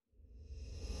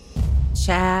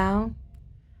Child,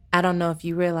 I don't know if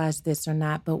you realize this or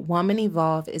not, but Woman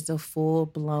Evolve is a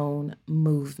full-blown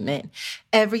movement.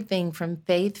 Everything from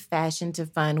faith, fashion to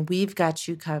fun, we've got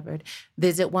you covered.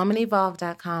 Visit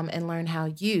womanevolve.com and learn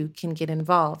how you can get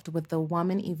involved with the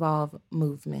Woman Evolve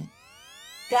movement.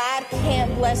 God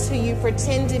can't bless who you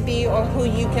pretend to be or who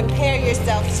you compare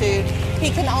yourself to. He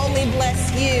can only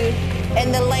bless you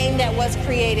in the lane that was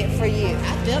created for you.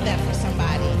 I feel that for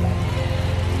somebody.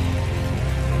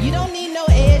 You don't need no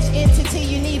edge entity,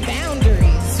 you need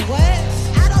boundaries. What?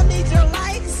 I don't need your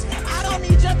likes, I don't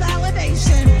need your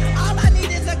validation. All I need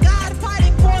is a God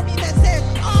fighting for me that says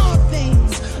all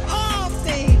things, all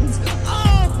things,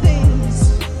 all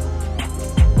things.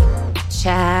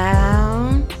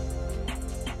 Child,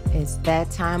 it's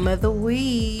that time of the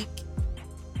week.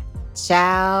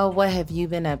 Child, what have you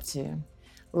been up to?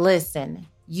 Listen,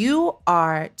 you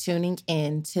are tuning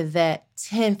in to that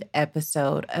 10th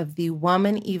episode of the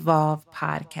Woman Evolve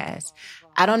podcast.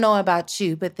 I don't know about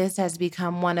you, but this has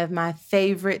become one of my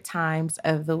favorite times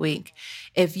of the week.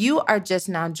 If you are just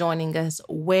now joining us,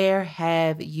 where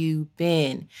have you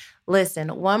been?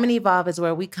 Listen, Woman Evolve is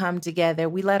where we come together.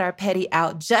 We let our petty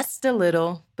out just a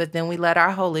little, but then we let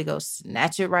our Holy Ghost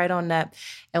snatch it right on up,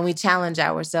 and we challenge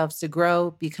ourselves to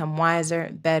grow, become wiser,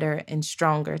 better, and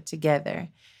stronger together.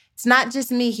 It's not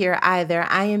just me here either.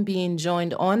 I am being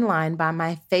joined online by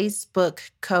my Facebook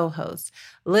co-hosts,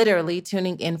 literally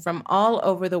tuning in from all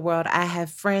over the world. I have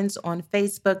friends on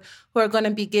Facebook who are going to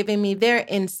be giving me their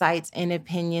insights and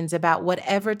opinions about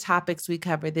whatever topics we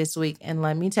cover this week. And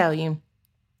let me tell you,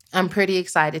 I'm pretty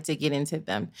excited to get into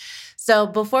them. So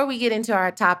before we get into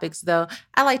our topics, though,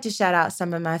 I like to shout out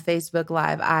some of my Facebook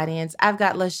Live audience. I've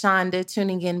got LaShonda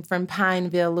tuning in from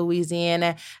Pineville,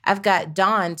 Louisiana. I've got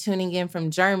Dawn tuning in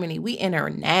from Germany. We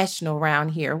international around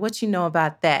here. What you know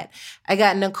about that? I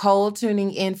got Nicole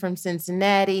tuning in from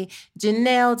Cincinnati.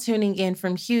 Janelle tuning in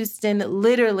from Houston.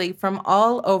 Literally from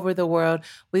all over the world.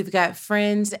 We've got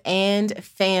friends and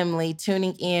family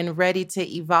tuning in, ready to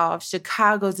evolve.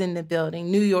 Chicago's in the building.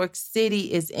 New York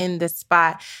City is in the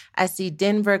spot. I see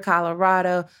Denver,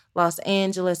 Colorado, Los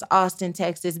Angeles, Austin,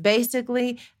 Texas.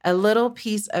 Basically, a little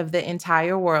piece of the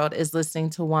entire world is listening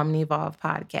to Woman Evolve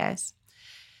podcast.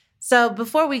 So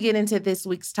before we get into this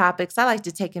week's topics, I like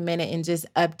to take a minute and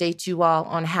just update you all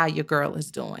on how your girl is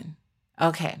doing.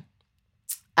 Okay.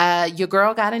 Your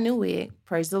girl got a new wig.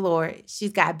 Praise the Lord.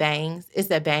 She's got bangs. It's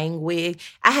a bang wig.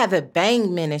 I have a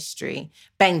bang ministry.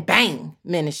 Bang, bang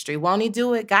ministry. Won't he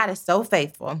do it? God is so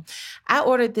faithful. I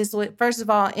ordered this wig. First of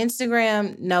all,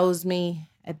 Instagram knows me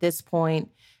at this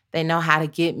point. They know how to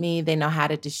get me. They know how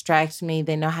to distract me.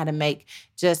 They know how to make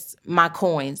just my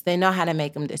coins. They know how to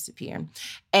make them disappear.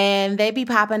 And they be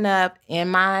popping up in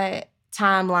my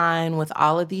timeline with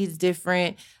all of these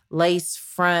different lace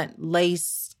front,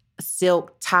 lace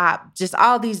silk top, just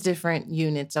all these different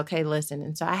units. Okay, listen.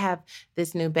 And so I have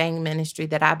this new bang ministry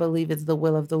that I believe is the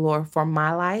will of the Lord for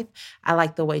my life. I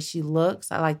like the way she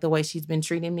looks. I like the way she's been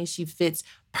treating me. She fits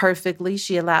perfectly.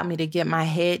 She allowed me to get my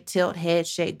head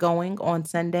shake going on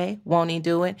Sunday. Won't he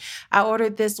do it? I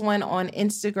ordered this one on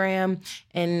Instagram,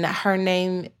 and her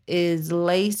name is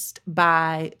Laced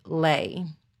by Lay.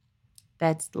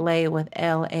 That's Lay with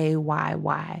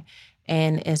Layy,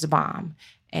 and it's bomb.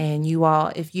 And you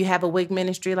all, if you have a wig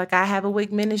ministry like I have a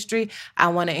wig ministry, I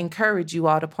want to encourage you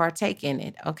all to partake in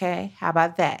it, okay? How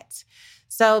about that?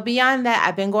 So beyond that,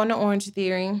 I've been going to Orange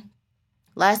Theory.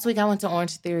 Last week, I went to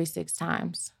Orange Theory 6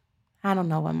 times. I don't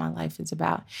know what my life is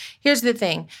about. Here's the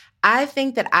thing. I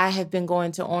think that I have been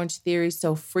going to Orange Theory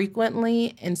so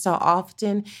frequently and so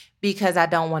often because I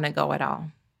don't want to go at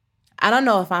all. I don't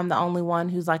know if I'm the only one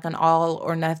who's like an all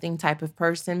or nothing type of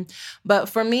person, but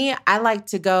for me, I like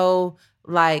to go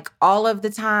like all of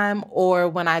the time, or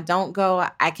when I don't go,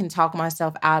 I can talk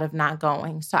myself out of not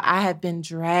going. So I have been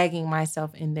dragging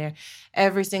myself in there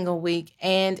every single week,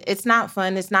 and it's not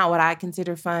fun. It's not what I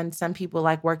consider fun. Some people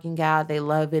like working out. They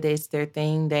love it. It's their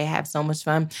thing. They have so much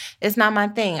fun. It's not my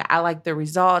thing. I like the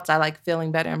results. I like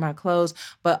feeling better in my clothes.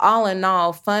 But all in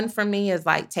all, fun for me is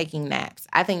like taking naps.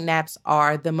 I think naps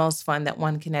are the most fun that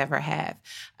one can ever have.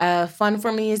 Fun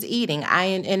for me is eating.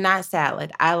 And not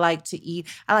salad. I like to eat.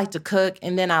 I like to cook.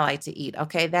 And then I like to eat.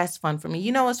 Okay, that's fun for me.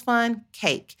 You know what's fun?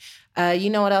 Cake. You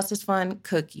know what else is fun?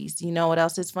 Cookies. You know what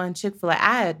else is fun? Chick-fil-A.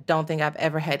 I don't think I've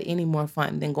ever had any more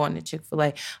fun than going to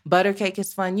Chick-fil-A. Butter cake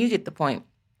is fun. You get the point.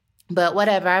 But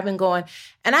whatever, I've been going.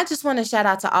 And I just want to shout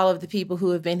out to all of the people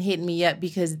who have been hitting me up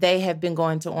because they have been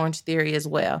going to Orange Theory as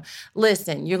well.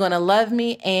 Listen, you're going to love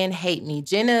me and hate me.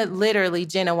 Jenna,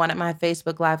 one of my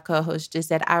Facebook Live co-hosts, just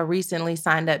said, I recently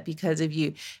signed up because of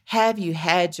you. Have you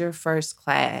had your first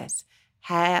class?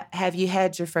 Have you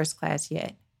had your first class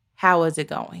yet? How is it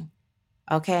going?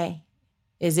 Okay.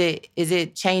 Is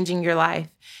it changing your life?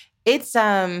 It's,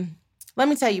 let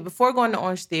me tell you, before going to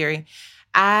Orange Theory,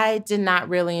 I did not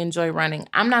really enjoy running.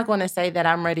 I'm not going to say that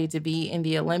I'm ready to be in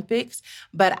the Olympics,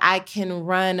 but I can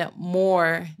run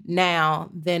more now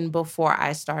than before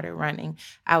I started running.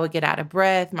 I would get out of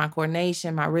breath, my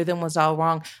coordination, my rhythm was all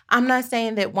wrong. I'm not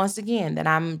saying that, once again, that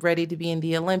I'm ready to be in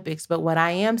the Olympics, but what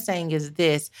I am saying is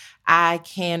this: I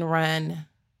can run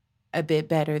a bit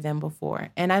better than before.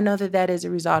 And I know that that is a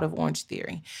result of Orange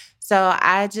Theory. So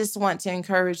I just want to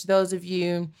encourage those of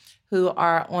you who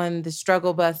are on the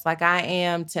struggle bus like I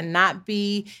am to not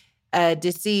be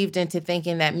deceived into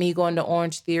thinking that me going to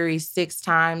Orange Theory 6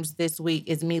 times this week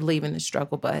is me leaving the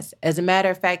struggle bus. As a matter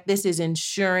of fact, this is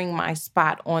ensuring my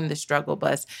spot on the struggle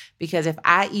bus, because if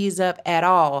I ease up at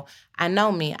all, I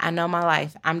know me, I know my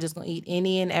life. I'm just going to eat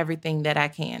any and everything that I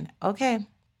can. Okay.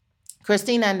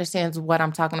 Christina understands what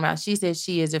I'm talking about. She says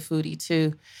she is a foodie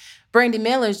too. Brandy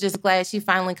Miller's just glad she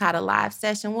finally caught a live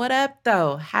session. What up,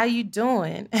 though? How you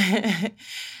doing?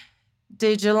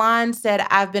 Jalon said,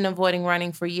 I've been avoiding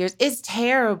running for years. It's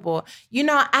terrible. You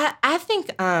know, I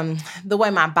think the way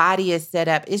my body is set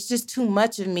up, it's just too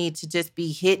much of me to just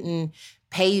be hitting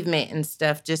pavement and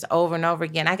stuff just over and over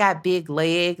again. I got big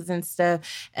legs and stuff,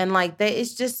 and like that,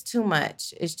 it's just too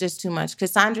much. It's just too much.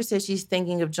 Cassandra says she's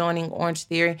thinking of joining Orange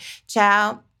Theory.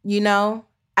 Child, you know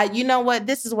what?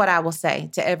 This is what I will say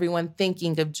to everyone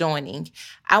thinking of joining.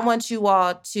 I want you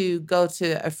all to go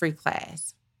to a free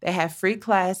class. They have free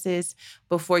classes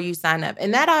before you sign up.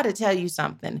 And that ought to tell you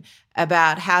something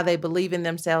about how they believe in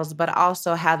themselves, but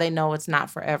also how they know it's not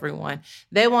for everyone.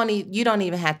 You don't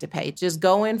even have to pay. Just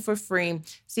go in for free,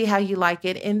 see how you like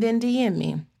it, and then DM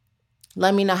me.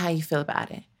 Let me know how you feel about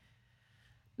it.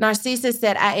 Narcissa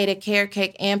said, I ate a carrot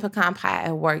cake and pecan pie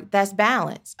at work. That's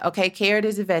balance. Okay, carrot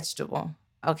is a vegetable.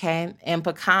 Okay, and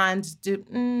pecans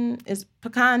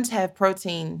pecans have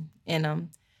protein in them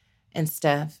and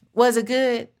stuff. Was it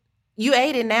good? You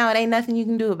ate it now. It ain't nothing you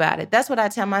can do about it. That's what I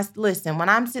tell listen, when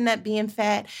I'm sitting up being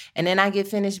fat and then I get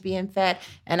finished being fat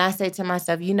and I say to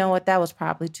myself, you know what, that was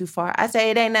probably too far. I say,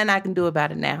 it ain't nothing I can do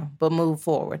about it now, but move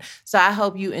forward. So I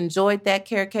hope you enjoyed that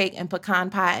carrot cake and pecan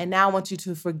pie. And now I want you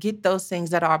to forget those things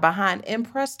that are behind and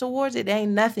press towards it. There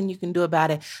ain't nothing you can do about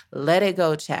it. Let it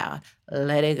go, child.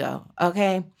 Let it go.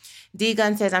 Okay. D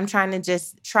Gun says, I'm try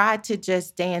to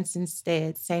just dance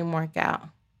instead. Same workout.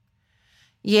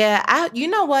 Yeah, you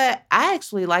know what? I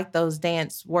actually like those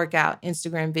dance workout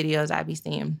Instagram videos I be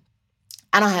seeing.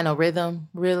 I don't have no rhythm,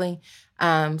 really.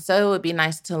 So it would be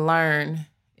nice to learn.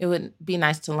 It would be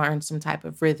nice to learn some type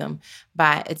of rhythm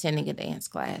by attending a dance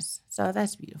class. So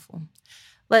that's beautiful.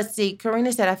 Let's see.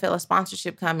 Karina said, I feel a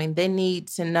sponsorship coming. They need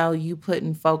to know you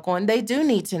putting folk on. They do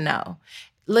need to know.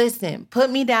 Listen, put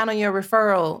me down on your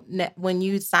referral when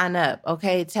you sign up,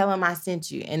 okay? Tell them I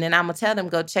sent you. And then I'm going to tell them,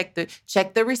 go check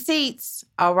the receipts,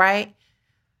 all right?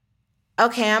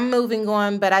 Okay, I'm moving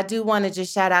on, but I do want to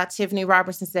just shout out Tiffany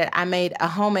Robertson said, I made a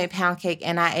homemade pound cake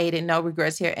and I ate it. No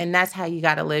regrets here. And that's how you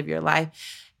got to live your life.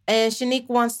 And Shanique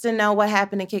wants to know what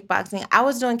happened in kickboxing. I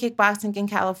was doing kickboxing in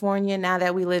California. Now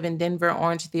that we live in Denver,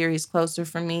 Orange Theory is closer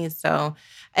for me. So,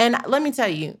 and let me tell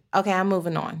you, okay, I'm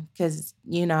moving on because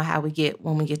you know how we get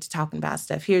when we get to talking about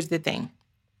stuff. Here's the thing.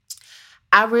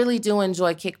 I really do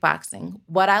enjoy kickboxing.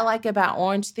 What I like about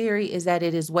Orange Theory is that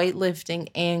it is weightlifting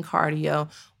and cardio,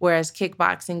 whereas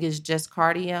kickboxing is just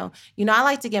cardio. You know, I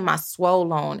like to get my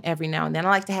swole on every now and then. I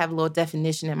like to have a little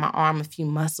definition in my arm, a few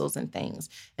muscles and things.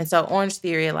 And so Orange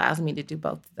Theory allows me to do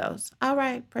both of those. All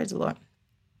right, praise the Lord.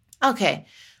 Okay,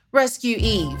 Rescue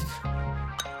Eve.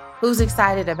 Who's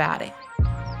excited about it?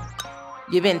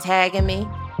 You've been tagging me.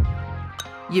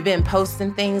 You've been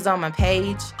posting things on my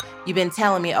page. You've been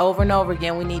telling me over and over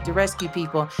again, we need to rescue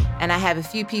people. And I have a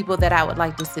few people that I would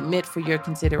like to submit for your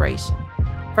consideration.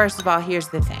 First of all, here's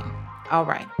the thing. All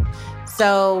right.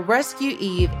 So Rescue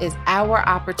Eve is our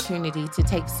opportunity to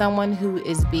take someone who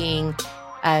is being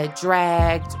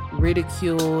dragged,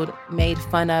 ridiculed, made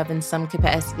fun of in some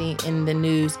capacity in the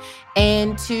news,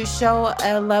 and to show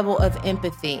a level of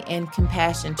empathy and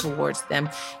compassion towards them.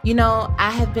 You know, I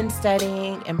have been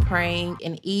studying and praying,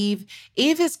 and Eve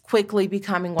is quickly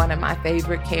becoming one of my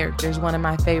favorite characters, one of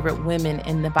my favorite women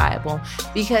in the Bible,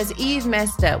 because Eve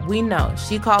messed up. We know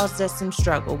she caused us some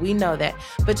struggle. We know that.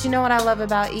 But you know what I love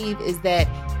about Eve is that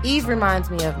Eve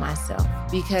reminds me of myself,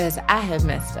 because I have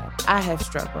messed up. I have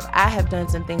struggled. I have done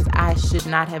some things I should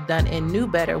not have done and knew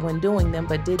better when doing them,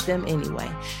 but did them anyway.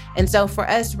 And so for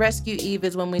us, Rescue Eve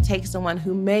is when we take someone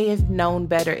who may have known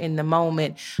better in the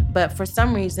moment, but for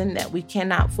some reason that we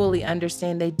cannot fully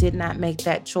understand, they did not make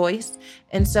that choice.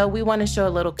 And so we want to show a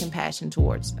little compassion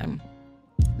towards them.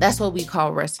 That's what we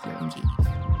call rescuing Eve.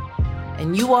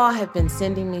 And you all have been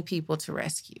sending me people to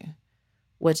rescue,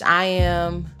 which I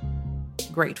am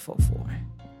grateful for,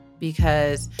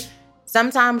 because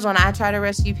sometimes when I try to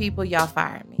rescue people, y'all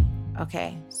fire me.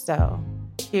 Okay, so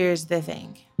here's the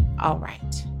thing. All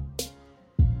right.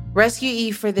 Rescue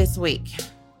Eve for this week.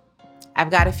 I've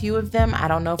got a few of them. I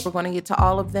don't know if we're going to get to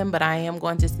all of them, but I am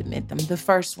going to submit them. The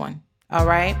first one. All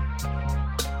right.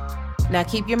 Now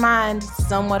keep your mind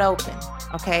somewhat open.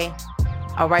 Okay.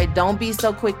 All right. Don't be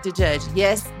so quick to judge.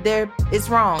 Yes, it's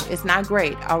wrong. It's not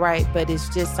great. All right. But it's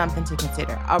just something to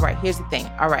consider. All right. Here's the thing.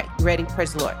 All right. You ready?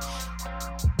 Praise the Lord.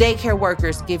 Daycare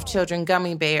workers give children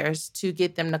gummy bears to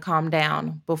get them to calm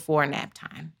down before nap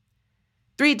time.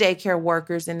 3 daycare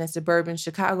workers in the suburban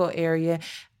Chicago area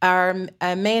are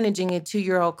managing a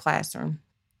 2-year-old classroom.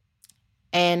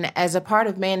 And as a part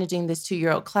of managing this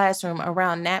 2-year-old classroom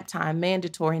around nap time,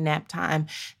 mandatory nap time,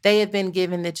 they have been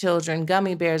giving the children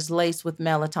gummy bears laced with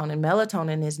melatonin.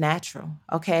 Melatonin is natural,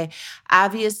 okay?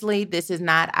 Obviously, this is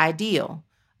not ideal,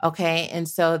 okay? And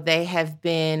so they have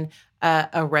been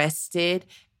arrested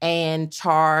and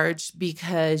charged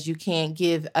because you can't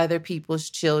give other people's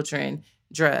children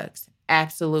drugs.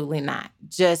 Absolutely not.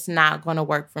 Just not going to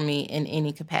work for me in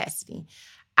any capacity.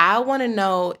 I want to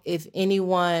know if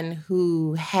anyone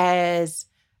who has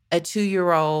a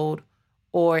 2-year-old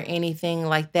or anything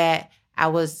like that,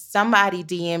 somebody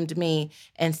DM'd me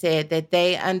and said that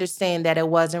they understand that it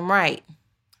wasn't right,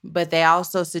 but they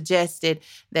also suggested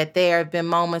that there have been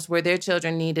moments where their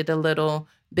children needed a little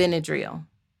Benadryl.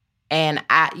 And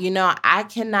I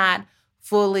cannot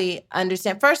fully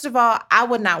understand. First of all, I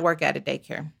would not work at a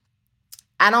daycare.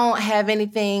 I don't have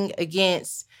anything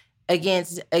against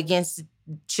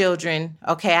children.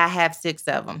 Okay, I have 6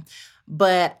 of them.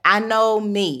 But I know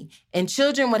me, and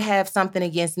children would have something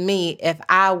against me if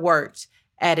I worked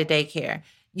at a daycare.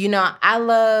 You know, I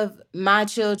love my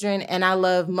children and I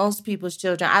love most people's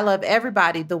children. I love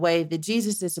everybody the way that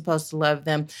Jesus is supposed to love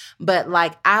them. But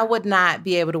I would not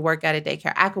be able to work at a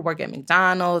daycare. I could work at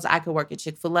McDonald's. I could work at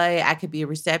Chick-fil-A. I could be a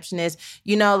receptionist.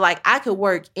 I could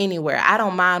work anywhere. I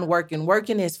don't mind working.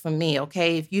 Working is for me,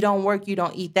 okay? If you don't work, you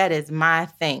don't eat. That is my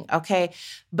thing, okay?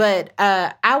 But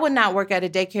I would not work at a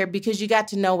daycare because you got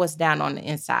to know what's down on the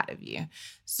inside of you.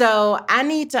 So I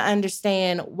need to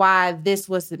understand why this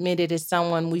was submitted as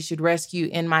someone we should rescue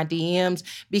in my DMs.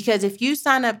 Because if you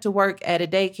sign up to work at a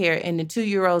daycare and the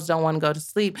 2-year-olds don't want to go to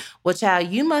sleep, well, child,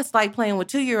 you must like playing with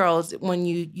 2-year-olds when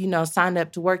you signed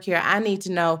up to work here. I need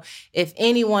to know if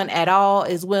anyone at all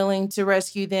is willing to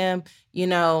rescue them.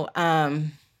 For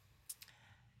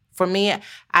me,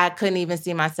 I couldn't even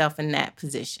see myself in that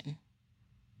position.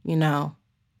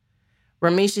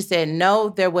 Ramisha said, no,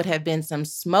 there would have been some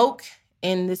smoke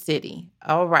in the city.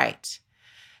 All right.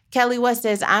 Kelly West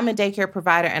says, I'm a daycare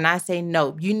provider, and I say,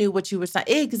 no, you knew what you were saying.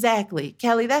 Exactly.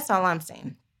 Kelly, that's all I'm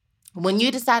saying. When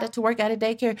you decided to work at a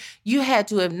daycare, you had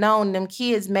to have known them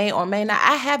kids may or may not.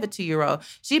 I have a 2-year-old.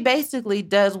 She basically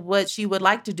does what she would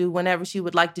like to do whenever she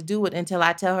would like to do it until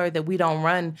I tell her that we don't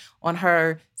run on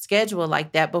her schedule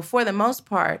like that. But for the most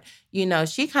part,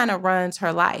 she kind of runs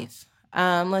her life.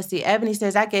 Let's see. Ebony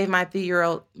says, I gave my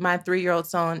 3-year-old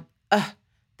son,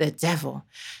 the devil.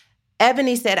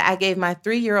 Ebony said, I gave my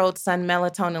 3-year-old son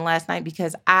melatonin last night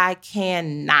because I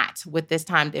cannot with this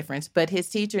time difference. But his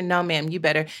teacher, no, ma'am, you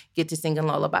better get to singing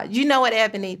lullaby. You know what,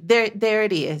 Ebony? There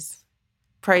it is.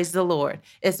 Praise the Lord.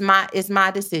 It's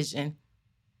my decision.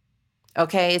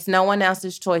 Okay, it's no one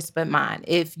else's choice but mine.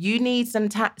 If you need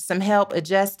some help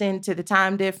adjusting to the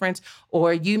time difference,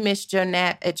 or you missed your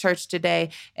nap at church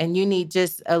today and you need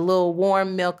just a little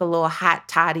warm milk, a little hot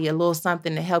toddy, a little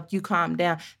something to help you calm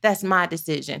down, that's my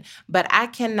decision. But I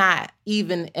cannot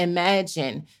even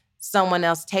imagine someone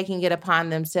else taking it upon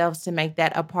themselves to make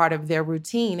that a part of their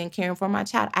routine and caring for my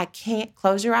child. I can't.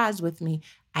 Close your eyes with me.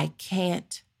 I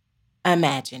can't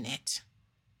imagine it.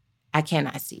 I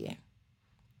cannot see it.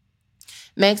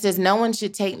 Meg says, no one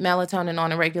should take melatonin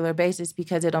on a regular basis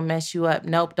because it'll mess you up.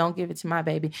 Nope, don't give it to my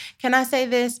baby. Can I say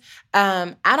this?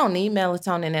 I don't need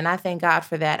melatonin, and I thank God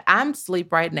for that. I'm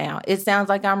asleep right now. It sounds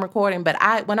like I'm recording, but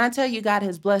when I tell you God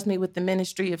has blessed me with the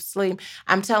ministry of sleep,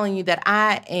 I'm telling you that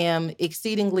I am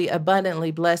exceedingly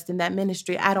abundantly blessed in that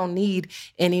ministry. I don't need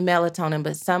any melatonin,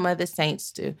 but some of the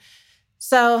saints do.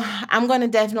 So I'm going to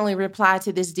definitely reply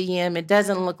to this DM. It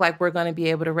doesn't look like we're going to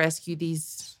be able to rescue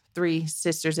these three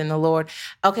sisters in the Lord.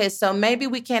 Okay, so maybe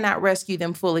we cannot rescue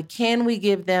them fully. Can we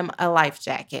give them a life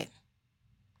jacket?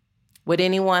 Would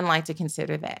anyone like to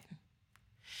consider that?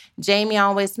 Jamie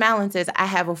always smiling says, I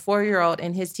have a 4-year-old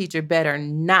and his teacher better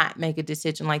not make a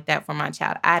decision like that for my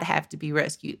child. I'd have to be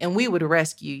rescued. And we would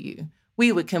rescue you.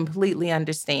 We would completely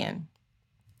understand.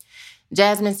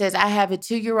 Jasmine says, I have a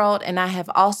 2-year-old and I have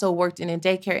also worked in a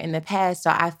daycare in the past, so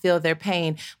I feel their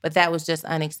pain, but that was just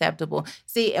unacceptable.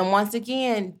 See, and once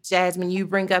again, Jasmine, you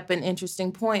bring up an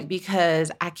interesting point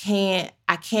because I can't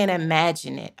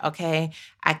imagine it, okay?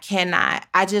 I cannot.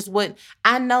 I just would.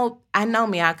 I know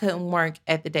me, I couldn't work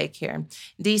at the daycare.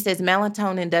 Dee says,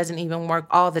 melatonin doesn't even work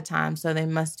all the time, so they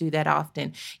must do that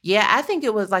often. Yeah, I think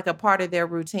it was like a part of their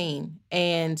routine.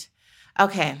 And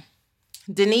okay.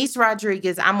 Denise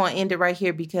Rodriguez, I'm going to end it right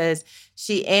here because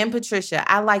and Patricia,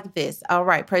 I like this. All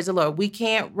right, praise the Lord. We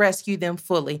can't rescue them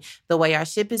fully. The way our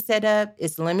ship is set up,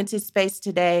 it's limited space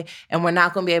today, and we're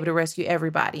not going to be able to rescue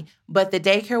everybody. But the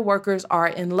daycare workers are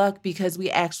in luck because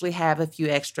we actually have a few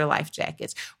extra life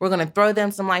jackets. We're going to throw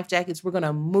them some life jackets. We're going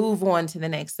to move on to the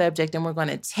next subject, and we're going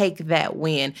to take that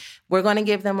win. We're going to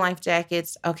give them life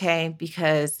jackets, okay,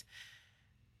 because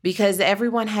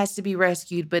everyone has to be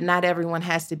rescued, but not everyone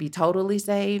has to be totally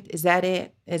saved. Is that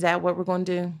it? Is that what we're going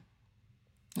to do?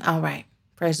 All right.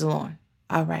 Praise the Lord.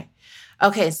 All right.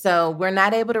 Okay, so we're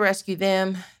not able to rescue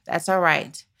them. That's all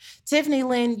right. Tiffany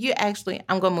Lynn,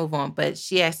 I'm going to move on, but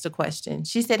she asked a question.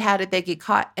 She said, how did they get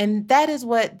caught? And that is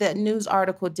what the news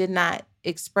article did not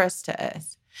express to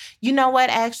us. You know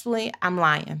what? Actually, I'm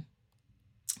lying.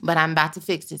 But I'm about to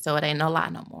fix it so it ain't no lie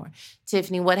no more.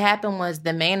 Tiffany, what happened was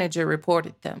the manager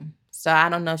reported them. So I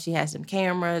don't know if she had some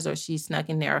cameras or she snuck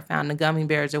in there or found the gummy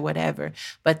bears or whatever.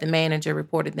 But the manager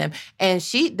reported them. And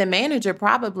the manager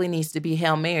probably needs to be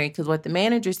Hail Mary because what the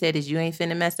manager said is, you ain't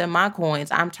finna mess up my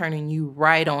coins. I'm turning you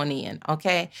right on in,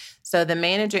 okay? So the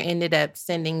manager ended up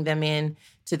sending them in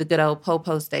to the good old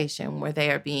Popo station where they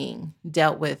are being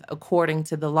dealt with according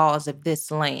to the laws of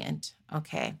this land,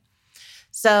 okay?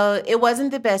 So it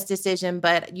wasn't the best decision,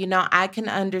 but, I can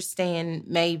understand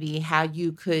maybe how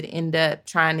you could end up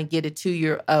trying to get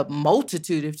a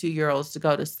multitude of 2-year-olds to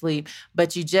go to sleep,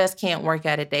 but you just can't work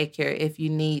at a daycare if you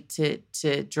need to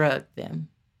drug them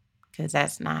because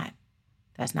that's not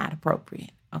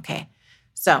appropriate. Okay.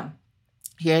 So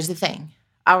here's the thing.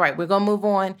 All right. We're going to move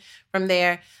on from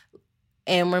there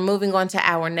and we're moving on to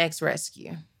our next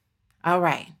rescue. All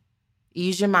right.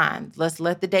 Ease your mind. Let's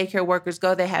let the daycare workers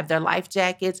go. They have their life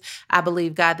jackets. I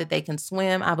believe, God, that they can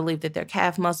swim. I believe that their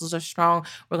calf muscles are strong.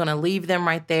 We're going to leave them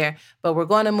right there. But we're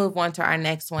going to move on to our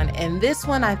next one. And this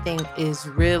one, I think, is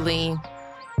really,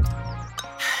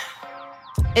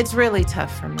 it's really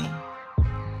tough for me.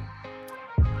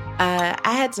 I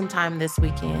had some time this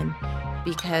weekend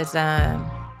because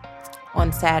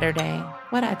on Saturday,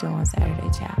 what I do on Saturday,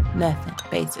 child? Nothing,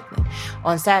 basically.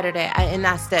 On Saturday,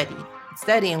 I studied.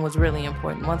 Studying was really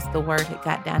important. Once the word had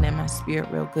got down in my spirit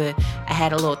real good, I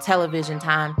had a little television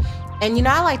time. And,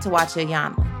 I like to watch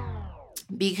Ayanla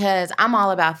because I'm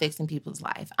all about fixing people's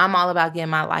life. I'm all about getting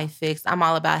my life fixed. I'm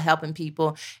all about helping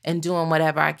people and doing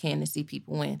whatever I can to see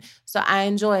people win. So I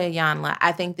enjoy Ayanla.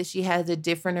 I think that she has a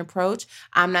different approach.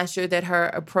 I'm not sure that her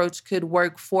approach could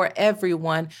work for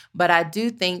everyone, but I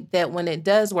do think that when it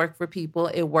does work for people,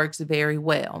 it works very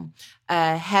well.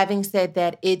 Having said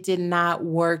that, it did not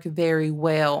work very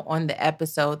well on the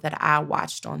episode that I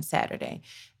watched on Saturday.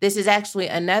 This is actually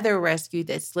another rescue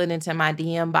that slid into my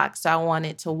DM box, so I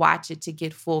wanted to watch it to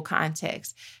get full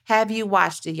context. Have you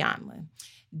watched Ayanla?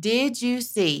 Did you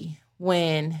see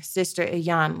when Sister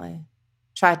Ayanla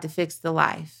tried to fix the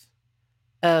life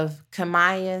of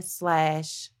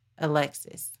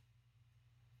Kamaya/Alexis?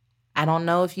 I don't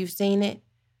know if you've seen it.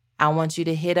 I want you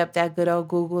to hit up that good old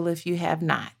Google if you have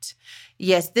not.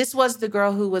 Yes, this was the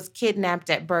girl who was kidnapped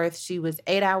at birth. She was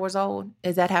 8 hours old.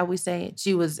 Is that how we say it?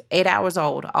 She was 8 hours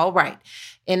old. All right.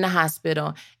 In the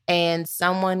hospital. And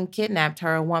someone kidnapped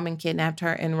her. A woman kidnapped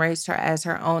her and raised her as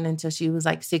her own until she was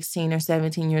like 16 or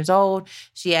 17 years old.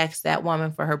 She asked that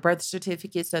woman for her birth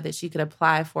certificate so that she could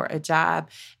apply for a job.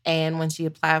 And when she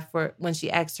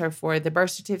asked her for the birth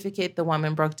certificate, the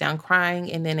woman broke down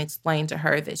crying and then explained to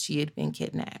her that she had been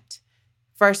kidnapped.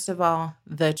 First of all,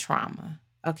 the trauma.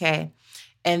 Okay.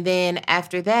 And then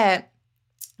after that,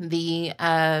 the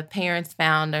parents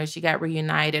found her. She got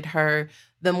reunited.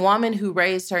 The woman who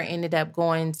raised her ended up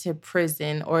going to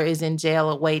prison or is in jail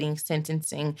awaiting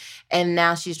sentencing. And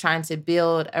now she's trying to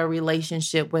build a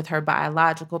relationship with her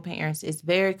biological parents. It's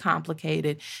very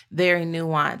complicated, very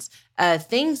nuanced.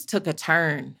 Things took a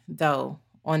turn, though,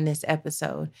 on this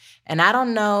episode. And I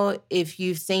don't know if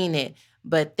you've seen it,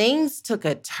 But things took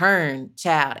a turn,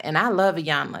 child. And I love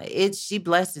Iyanla. She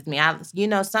blesses me.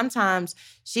 Sometimes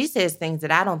she says things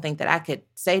that I don't think that I could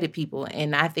say to people.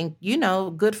 And I think,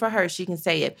 good for her. She can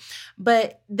say it.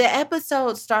 But the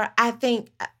episode I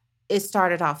think it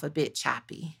started off a bit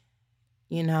choppy,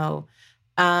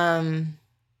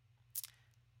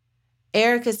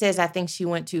 Erica says, I think she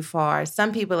went too far.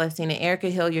 Some people have seen it. Erica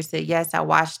Hilliard said, yes, I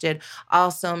watched it.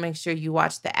 Also, make sure you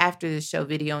watch the After the Show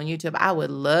video on YouTube. I would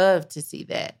love to see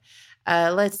that.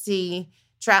 Let's see.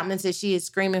 Troutman says she is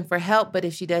screaming for help, but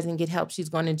if she doesn't get help, she's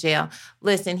going to jail.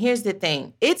 Listen, here's the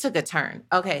thing. It took a turn.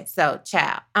 Okay, so,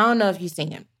 child, I don't know if you've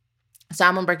seen it. So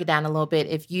I'm going to break it down a little bit.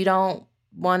 If you don't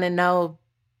want to know,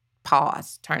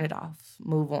 pause, turn it off,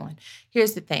 move on.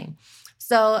 Here's the thing.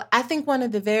 So I think one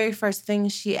of the very first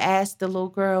things she asked the little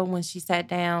girl when she sat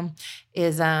down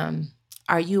is,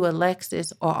 are you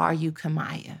Alexis or are you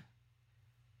Kamaya?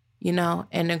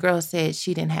 And the girl said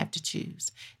she didn't have to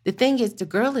choose. The thing is, the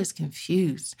girl is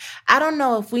confused. I don't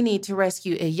know if we need to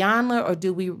rescue Iyanla or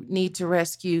do we need to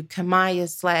rescue Kamaya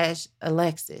 /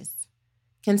 Alexis.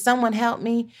 Can someone help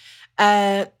me?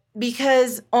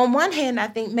 Because on one hand, I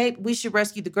think maybe we should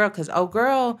rescue the girl because,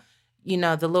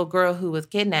 the little girl who was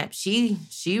kidnapped, she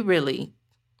really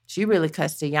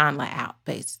cussed Iyanla out.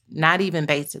 Not even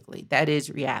basically. That is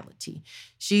reality.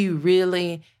 She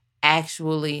really,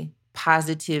 actually,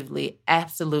 positively,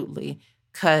 absolutely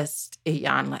cussed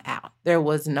Iyanla out. There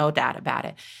was no doubt about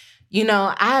it.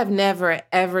 I have never,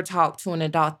 ever talked to an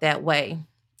adult that way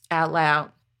out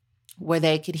loud where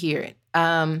they could hear it.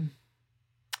 I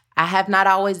have not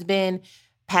always been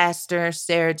Pastor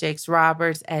Sarah Jakes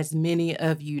Roberts, as many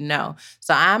of you know.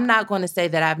 So I'm not going to say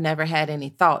that I've never had any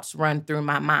thoughts run through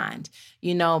my mind,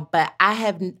 but I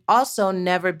have also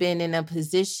never been in a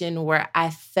position where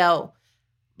I felt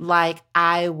like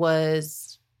I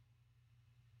was,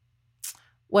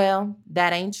 well,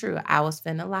 that ain't true. I was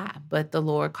finna lie, but the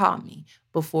Lord called me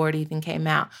before it even came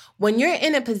out. When you're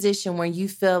in a position where you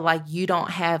feel like you don't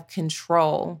have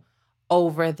control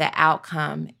over the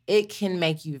outcome, it can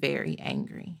make you very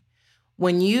angry.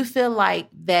 When you feel like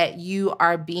that you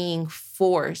are being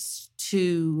forced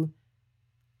to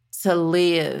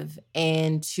live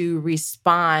and to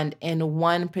respond in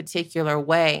one particular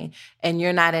way, and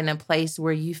you're not in a place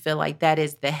where you feel like that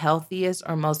is the healthiest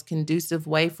or most conducive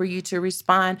way for you to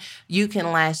respond, you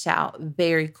can lash out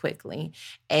very quickly.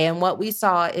 And what we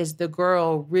saw is the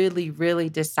girl really, really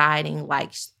deciding,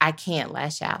 like, I can't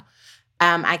lash out.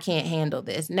 I can't handle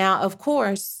this. Now, of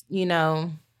course, it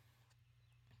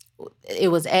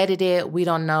was edited. We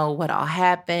don't know what all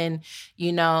happened,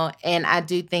 and I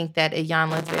do think that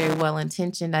Iyanla is very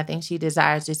well-intentioned. I think she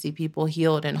desires to see people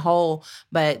healed and whole,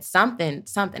 but something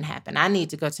happened. I need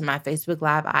to go to my Facebook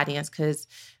Live audience because,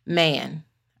 man,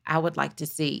 I would like to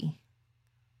see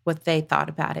what they thought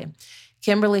about it.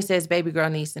 Kimberly says, baby girl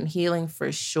needs some healing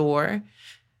for sure.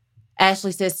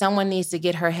 Ashley says, someone needs to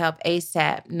get her help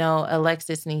ASAP. No,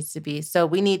 Alexis needs to be. So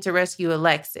we need to rescue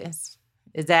Alexis.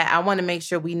 I want to make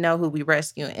sure we know who we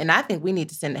rescue. And I think we need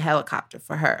to send a helicopter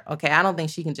for her. Okay. I don't think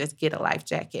she can just get a life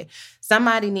jacket.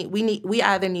 We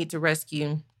either need to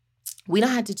rescue. We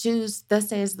don't have to choose, thus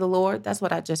says the Lord. That's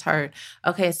what I just heard.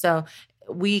 Okay. So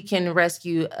we can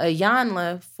rescue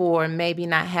Iyanla for maybe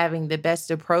not having the best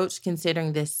approach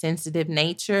considering the sensitive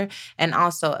nature, and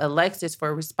also Alexis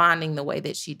for responding the way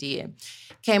that she did.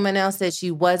 Kaymanel said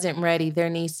she wasn't ready. There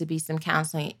needs to be some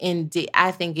counseling. Indeed,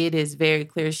 I think it is very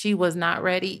clear she was not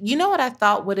ready. You know what I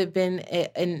thought would have been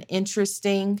an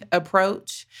interesting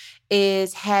approach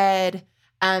is had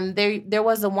there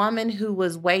was a woman who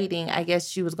was waiting. I guess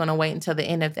she was going to wait until the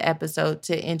end of the episode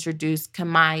to introduce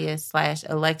Kamaya /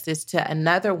 Alexis to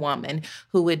another woman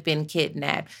who had been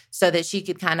kidnapped so that she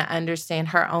could kind of understand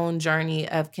her own journey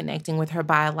of connecting with her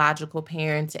biological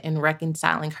parents and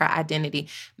reconciling her identity.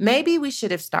 Maybe we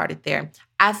should have started there.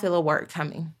 I feel a word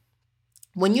coming.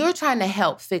 When you're trying to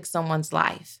help fix someone's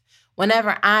life,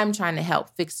 whenever I'm trying to help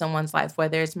fix someone's life,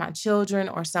 whether it's my children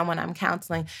or someone I'm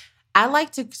counseling, I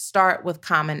like to start with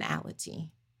commonality.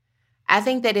 I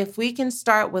think that if we can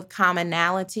start with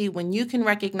commonality, when you can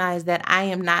recognize that I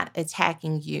am not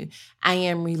attacking you, I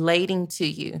am relating to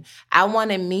you. I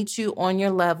want to meet you on your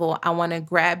level. I want to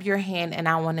grab your hand and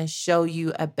I want to show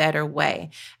you a better way.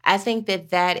 I think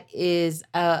that that is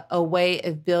a way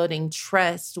of building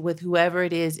trust with whoever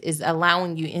it is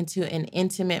allowing you into an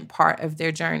intimate part of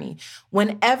their journey.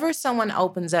 Whenever someone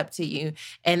opens up to you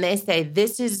and they say,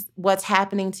 this is what's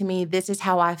happening to me, this is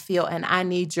how I feel, and I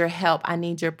need your help, I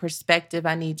need your perspective, perspective.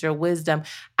 I need your wisdom.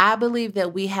 I believe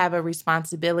that we have a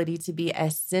responsibility to be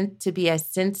as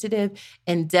sensitive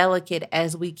and delicate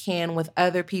as we can with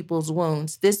other people's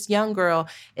wounds. This young girl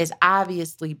is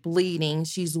obviously bleeding.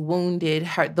 She's wounded.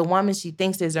 The woman she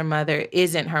thinks is her mother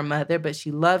isn't her mother, but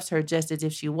she loves her just as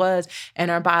if she was.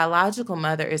 And her biological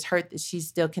mother is hurt that she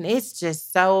still can. It's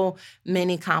just so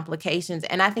many complications.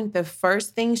 And I think the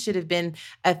first thing should have been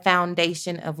a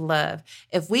foundation of love.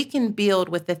 If we can build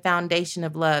with the foundation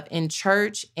of love in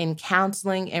church, in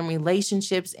counseling, in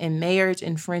relationships, in marriage,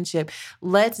 in friendship,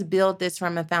 let's build this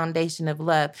from a foundation of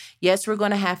love. Yes, we're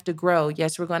going to have to grow.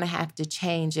 Yes, we're going to have to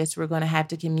change. Yes, we're going to have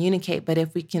to communicate. But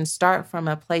if we can start from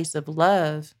a place of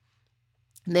love,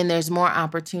 then there's more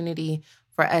opportunity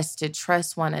for us to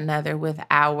trust one another with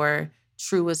our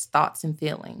truest thoughts and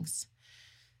feelings.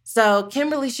 So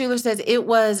Kimberly Schuler says, it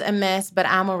was a mess, but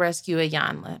I'm going to rescue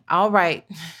Iyanla. All right.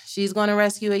 She's going to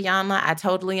rescue Iyanla. I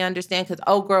totally understand because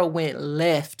old girl went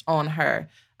left on her.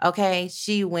 Okay.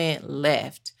 She went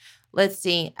left. Let's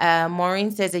see.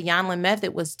 Maureen says Iyanla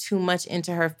method was too much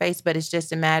into her face, but it's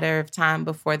just a matter of time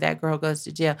before that girl goes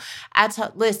to jail.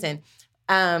 Listen,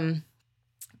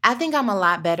 I think I'm a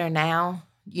lot better now,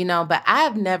 but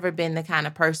I've never been the kind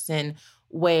of person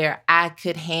where I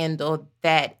could handle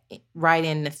that right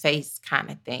in the face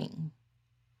kind of thing.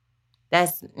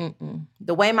 That's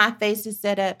the way my face is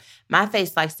set up. My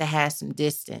face likes to have some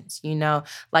distance,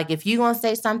 Like if you're going to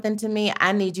say something to me,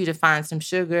 I need you to find some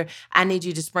sugar. I need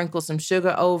you to sprinkle some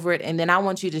sugar over it. And then I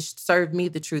want you to serve me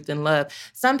the truth and love.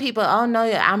 Some people, oh no,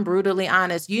 I'm brutally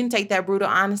honest. You can take that brutal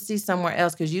honesty somewhere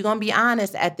else because you're going to be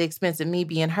honest at the expense of me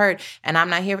being hurt. And I'm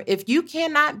not here. If you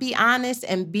cannot be honest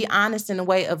and be honest in a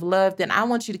way of love, then I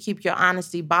want you to keep your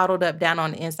honesty bottled up down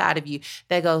on the inside of you.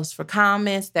 That goes for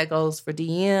comments. That goes for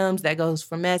DMs. That goes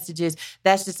for messages.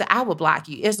 That's just, I will block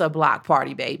you. It's a block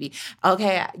party, baby.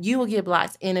 Okay. You will get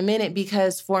blocked in a minute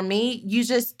because for me, you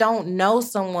just don't know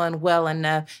someone well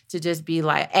enough to just be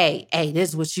like, hey, this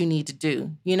is what you need to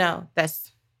do.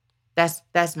 That's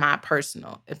my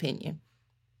personal opinion.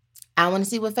 I want to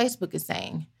see what Facebook is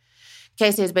saying. Kay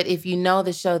says, but if you know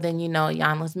the show, then you know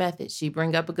Iyanla's method. She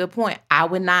bring up a good point. I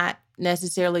would not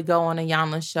necessarily go on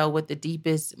Iyanla's show with the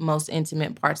deepest, most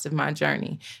intimate parts of my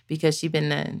journey because she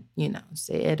been,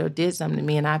 said or did something to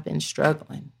me and I've been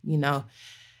struggling,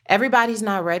 Everybody's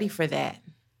not ready for that.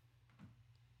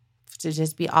 To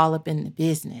just be all up in the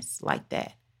business like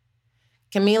that.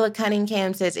 Camila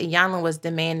Cunningham says Iyanla was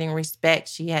demanding respect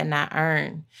she had not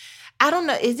earned. I don't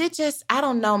know. Is it just, I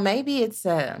don't know. Maybe it's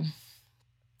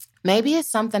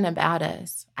something about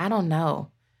us. I don't know.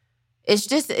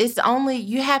 It's only,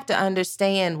 you have to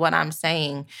understand what I'm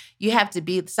saying. You have to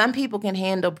be, some people can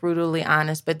handle brutally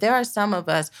honest, but there are some of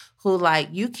us who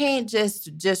you can't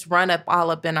just run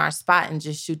all up in our spot and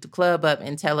just shoot the club up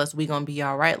and tell us we're going to be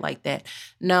all right like that.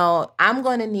 No, I'm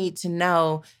going to need to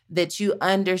know that you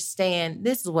understand.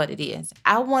 This is what it is.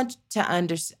 I want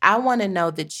to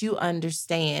know that you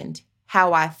understand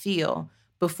how I feel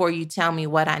before you tell me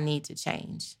what I need to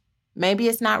change. Maybe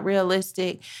it's not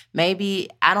realistic. Maybe,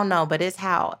 I don't know, but it's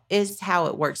how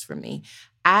it works for me.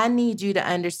 I need you to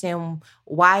understand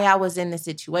why I was in the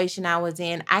situation I was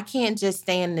in. I can't just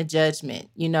stand the judgment,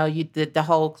 the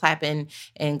whole clapping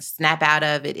and snap out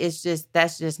of it.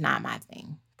 That's just not my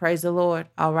thing. Praise the Lord.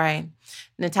 All right.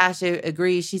 Natasha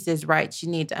agrees. She says, right, you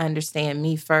need to understand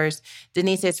me first.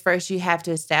 Denise says, first, you have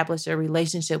to establish a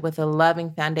relationship with a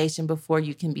loving foundation before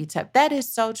you can be tough. That is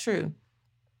so true.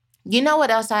 You know what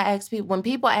else I ask people? When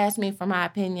people ask me for my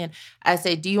opinion, I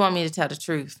say, do you want me to tell the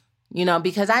truth?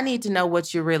 Because I need to know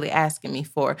what you're really asking me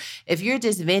for. If you're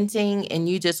just venting and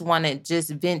you just want to just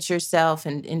vent yourself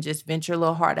and just vent your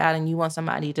little heart out and you want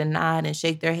somebody to nod and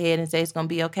shake their head and say it's going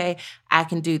to be okay, I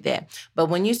can do that. But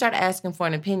when you start asking for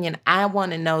an opinion, I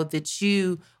want to know that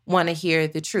you want to hear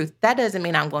the truth. That doesn't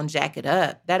mean I'm going to jack it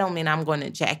up. That don't mean I'm going to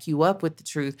jack you up with the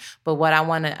truth. But what I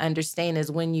want to understand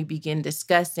is when you begin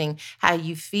discussing how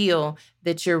you feel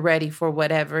that you're ready for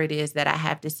whatever it is that I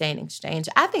have to say in exchange.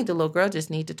 I think the little girl just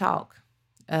need to talk.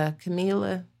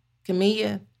 Camilla,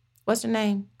 what's her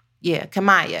name? Yeah,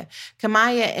 Kamaya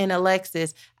and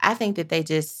Alexis, I think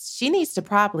that she needs to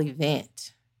probably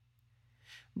vent.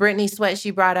 Brittany Sweat,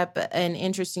 she brought up an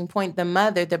interesting point.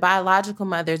 The biological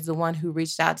mother is the one who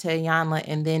reached out to Iyanla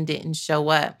and then didn't show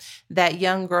up. That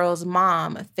young girl's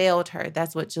mom failed her.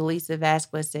 That's what Jaleesa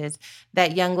Vasquez says.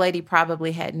 That young lady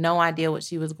probably had no idea what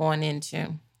she was going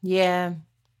into. Yeah.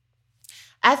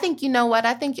 I think,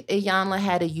 I think Iyanla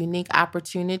had a unique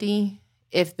opportunity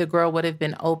if the girl would have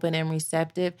been open and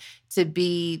receptive to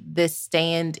be the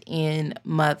stand-in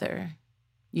mother.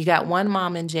 You got one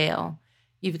mom in jail.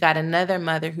 You've got another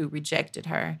mother who rejected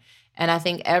her. And I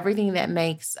think everything that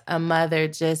makes a mother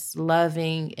just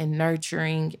loving and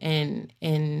nurturing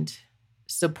and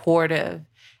supportive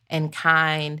and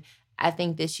kind, I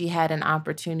think that she had an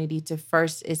opportunity to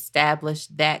first establish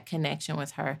that connection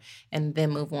with her and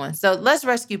then move on. So let's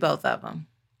rescue both of them.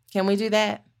 Can we do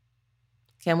that?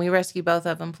 Can we rescue both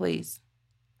of them, please?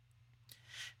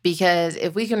 Because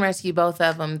if we can rescue both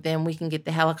of them, then we can get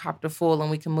the helicopter full and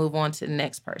we can move on to the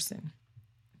next person.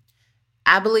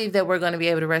 I believe that we're going to be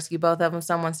able to rescue both of them.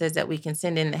 Someone says that we can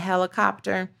send in the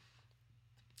helicopter.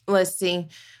 Let's see.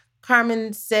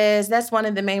 Carmen says that's one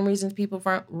of the main reasons people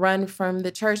run from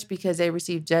the church, because they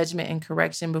receive judgment and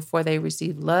correction before they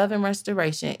receive love and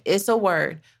restoration. It's a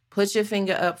word. Put your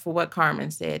finger up for what Carmen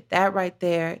said. That right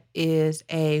there is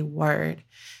a word.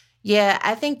 Yeah,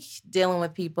 I think dealing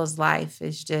with people's life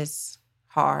is just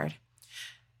hard.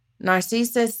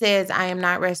 Narcissa says, I am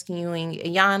not rescuing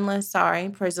Iyanla. Sorry.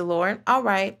 Praise the Lord. All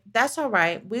right. That's all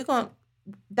right.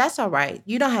 That's all right.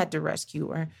 You don't have to rescue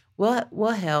her.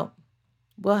 We'll help.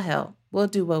 We'll help. We'll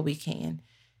do what we can.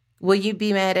 Will you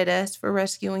be mad at us for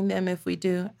rescuing them if we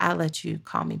do? I'll let you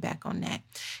call me back on that.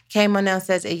 Kay Monell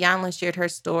says, Iyanla shared her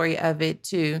story of it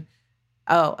too.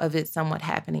 Oh, of it somewhat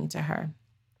happening to her.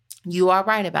 You are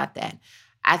right about that.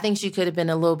 I think she could have been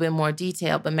a little bit more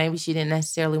detailed, but maybe she didn't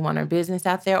necessarily want her business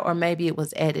out there, or maybe it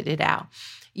was edited out.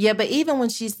 Yeah, but even when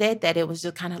she said that, it was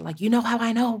just kind of like, you know how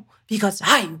I know? Because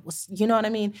I was, you know what I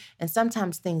mean? And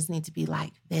sometimes things need to be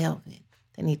like velvet.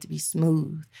 They need to be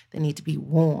smooth. They need to be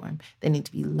warm. They need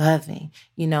to be loving,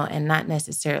 and not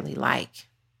necessarily like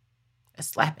a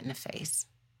slap in the face.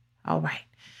 All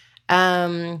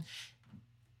right.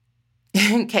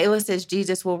 Kayla says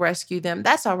Jesus will rescue them.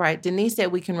 That's all right. Denise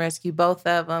said we can rescue both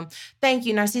of them. Thank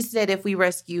you. Narcissa said if we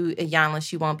rescue Iyanla,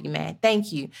 she won't be mad.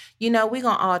 Thank you. We're going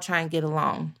to all try and get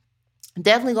along.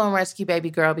 Definitely going to rescue baby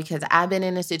girl, because I've been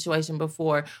in a situation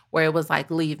before where it was like,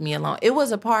 leave me alone. It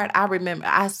was a part, I remember,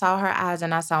 I saw her eyes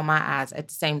and I saw my eyes at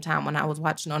the same time when I was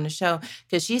watching on the show,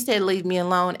 because she said, leave me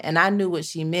alone. And I knew what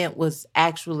she meant was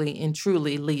actually and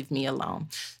truly leave me alone.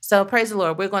 So praise the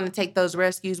Lord. We're going to take those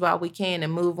rescues while we can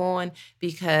and move on,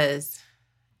 because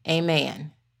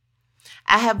amen.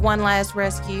 I have one last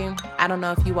rescue. I don't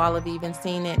know if you all have even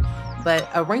seen it, but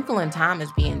A Wrinkle in Time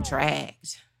is being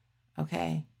dragged.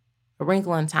 Okay. A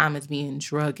Wrinkle in Time is being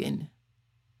drugging.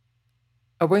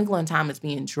 A Wrinkle in Time is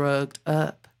being drugged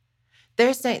up.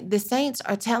 They're saying, the saints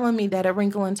are telling me that A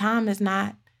Wrinkle in Time is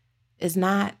not,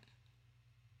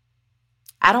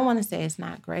 I don't want to say it's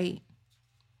not great,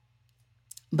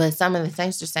 but some of the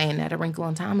saints are saying that A Wrinkle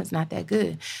in Time is not that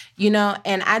good,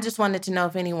 and I just wanted to know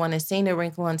if anyone has seen A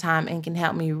Wrinkle in Time and can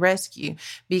help me rescue,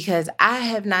 because I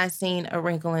have not seen A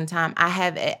Wrinkle in Time. I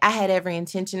had every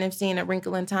intention of seeing A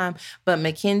Wrinkle in Time, but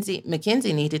Mackenzie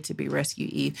needed to be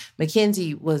rescued, Eve.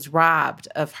 Mackenzie was robbed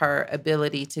of her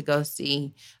ability to go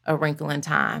see A Wrinkle in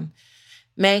Time.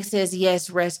 Meg says, yes,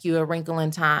 rescue A Wrinkle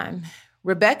in Time.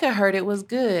 Rebecca heard it was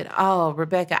good. Oh,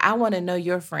 Rebecca, I want to know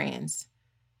your friends.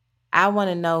 I want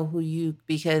to know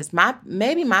because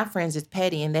maybe my friends is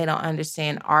petty and they don't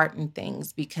understand art and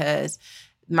things, because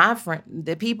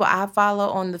the people I follow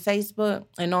on the Facebook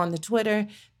and on the Twitter,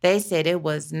 they said it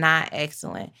was not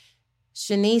excellent.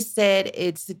 Shanice said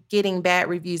it's getting bad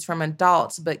reviews from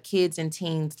adults, but kids and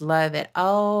teens love it.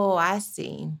 Oh, I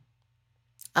see.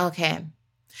 Okay.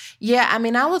 Yeah, I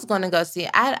mean, I was going to go see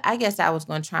it. I guess I was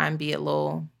going to try and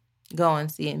go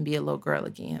and see it and be a little girl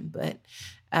again, but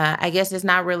I guess it's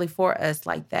not really for us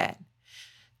like that.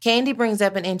 Candy brings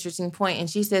up an interesting point, and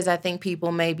she says, I think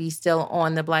people may be still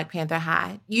on the Black Panther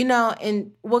high.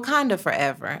 In Wakanda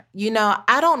Forever,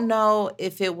 I don't know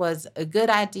if it was a good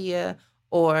idea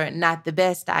or not the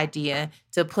best idea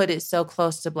to put it so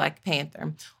close to Black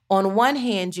Panther. On one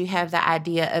hand, you have the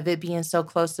idea of it being so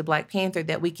close to Black Panther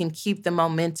that we can keep the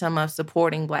momentum of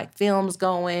supporting Black films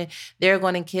going. They're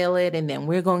going to kill it, and then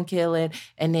we're going to kill it,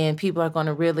 and then people are going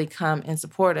to really come and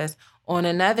support us. On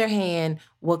another hand,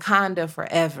 Wakanda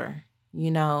Forever,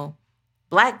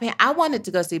 Black Panther. I wanted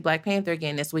to go see Black Panther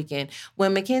again this weekend.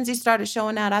 When Mackenzie started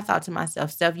showing out, I thought to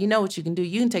myself, Steph, you know what you can do?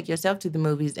 You can take yourself to the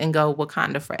movies and go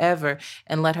Wakanda Forever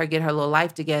and let her get her little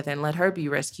life together and let her be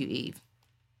Rescue Eve.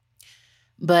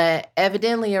 But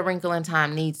evidently, A Wrinkle in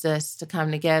Time needs us to come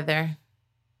together.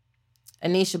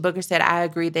 Anisha Booker said, I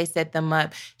agree. They set them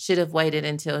up. Should have waited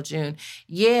until June.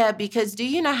 Yeah, because do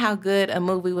you know how good a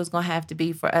movie was going to have to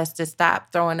be for us to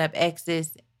stop throwing up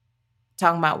X's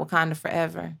talking about Wakanda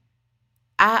Forever?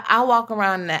 I walk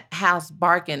around the house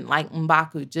barking like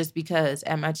M'Baku just because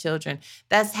at my children.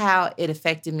 That's how it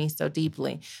affected me so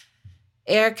deeply.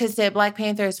 Erica said Black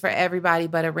Panther is for everybody,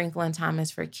 but A Wrinkle in Time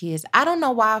is for kids. I don't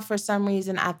know why, for some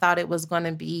reason, I thought it was going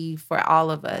to be for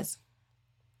all of us.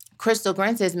 Crystal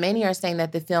Grant says, many are saying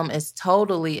that the film is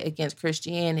totally against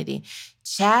Christianity.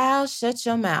 Child, shut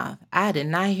your mouth. I did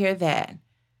not hear that.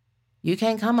 You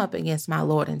can't come up against my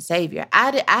Lord and Savior.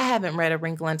 I haven't read A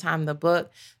Wrinkle in Time, the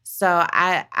book, so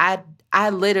I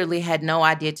literally had no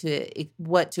idea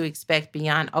what to expect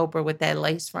beyond Oprah with that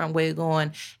lace front wig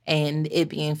on and it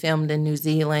being filmed in New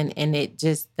Zealand and it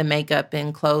just the makeup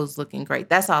and clothes looking great.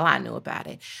 That's all I knew about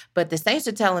it. But the saints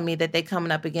are telling me that they're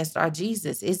coming up against our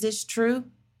Jesus. Is this true?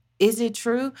 Is it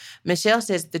true? Michelle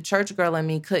says the church girl in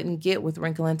me couldn't get with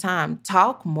Wrinkle in Time.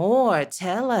 Talk more.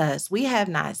 Tell us. We have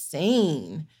not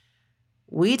seen.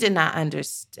 We did not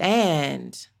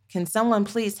understand. Can someone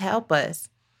please help us?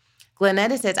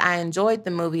 Glenetta says, I enjoyed the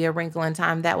movie A Wrinkle in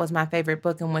Time. That was my favorite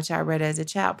book in which I read as a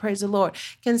child. Praise the Lord.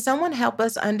 Can someone help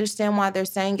us understand why they're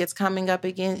saying it's coming up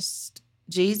against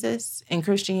Jesus and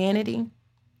Christianity?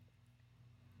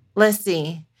 Let's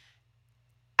see.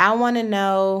 I want to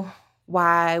know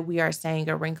why we are saying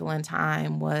A Wrinkle in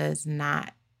Time was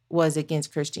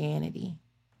against Christianity.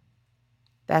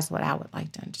 That's what I would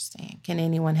like to understand. Can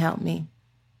anyone help me?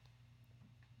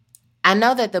 I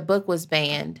know that the book was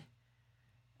banned.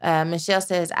 Michelle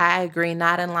says, I agree,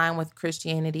 not in line with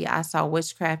Christianity. I saw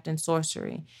witchcraft and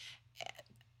sorcery.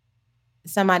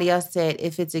 Somebody else said,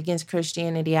 if it's against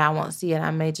Christianity, I won't see it.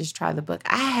 I may just try the book.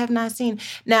 I have not seen.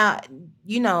 Now,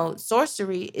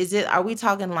 sorcery, are we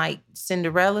talking like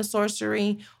Cinderella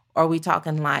sorcery? Or are we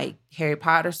talking like Harry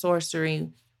Potter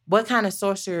sorcery? What kind of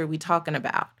sorcery are we talking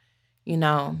about?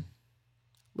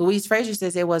 Louise Frazier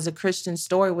says it was a Christian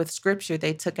story with scripture.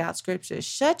 They took out scripture.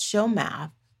 Shut your mouth.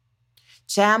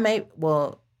 A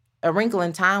Wrinkle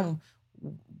in Time,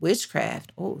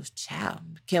 witchcraft. Oh, child.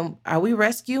 Can we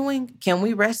rescue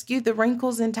the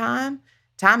wrinkles in time?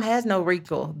 Time has no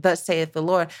wrinkle, thus saith the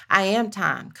Lord. I am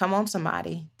time. Come on,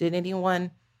 somebody. Did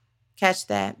anyone catch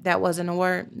that? That wasn't a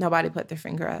word. Nobody put their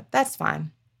finger up. That's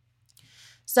fine.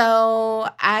 So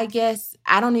I guess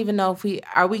I don't even know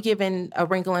are we giving A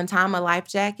Wrinkle in Time a life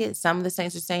jacket? Some of the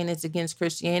saints are saying it's against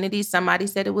Christianity. Somebody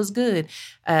said it was good.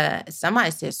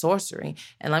 Somebody said sorcery.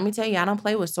 And let me tell you, I don't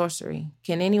play with sorcery.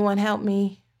 Can anyone help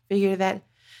me figure that?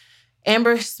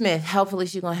 Amber Smith, hopefully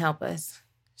she's going to help us.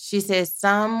 She says,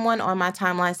 someone on my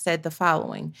timeline said the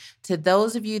following: to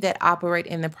those of you that operate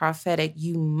in the prophetic,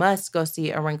 you must go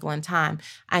see A Wrinkle in Time.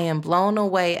 I am blown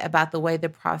away about the way the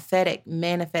prophetic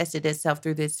manifested itself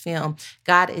through this film.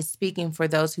 God is speaking for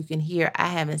those who can hear. I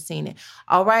haven't seen it.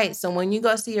 All right, so when you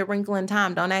go see A Wrinkle in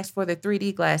Time, don't ask for the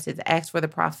 3D glasses. Ask for the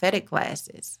prophetic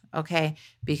glasses, okay?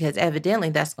 Because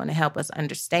evidently that's going to help us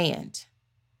understand.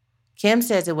 Kim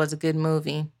says it was a good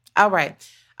movie. All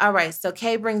right, so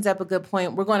Kay brings up a good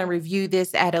point. We're going to review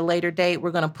this at a later date. We're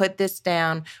going to put this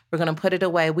down. We're going to put it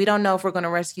away. We don't know if we're going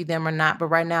to rescue them or not, but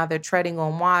right now they're treading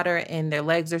on water and their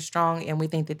legs are strong and we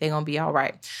think that they're going to be all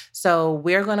right. So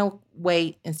we're going to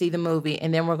wait and see the movie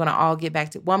and then we're going to all get back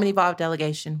to Woman Evolved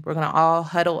Delegation. We're going to all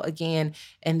huddle again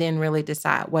and then really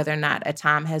decide whether or not a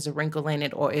time has a wrinkle in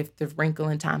it or if the wrinkle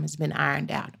in time has been ironed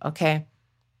out, okay?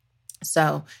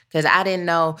 So, because I didn't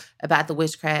know about the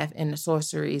witchcraft and the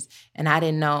sorceries, and I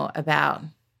didn't know about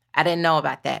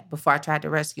that before I tried to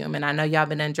rescue him. And I know y'all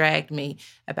been undragged me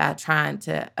about trying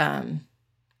to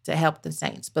help the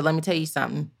saints. But let me tell you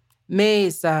something.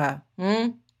 Mesa,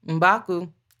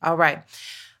 Mbaku. All right.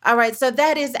 So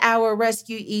that is our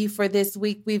Rescue E for this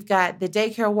week. We've got the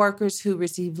daycare workers who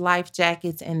received life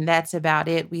jackets, and that's about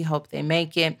it. We hope they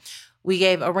make it. We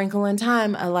gave A Wrinkle in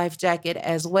Time a life jacket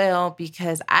as well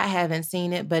because I haven't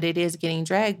seen it, but it is getting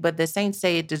dragged. But the saints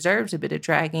say it deserves a bit of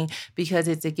dragging because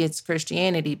it's against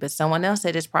Christianity. But someone else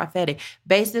said it's prophetic.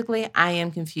 Basically, I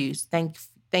am confused.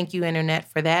 Thank you, Internet,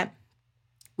 for that.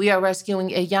 We are rescuing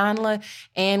Iyanla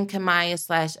and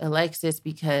Kamaya / Alexis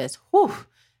because,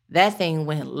 that thing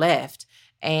went left.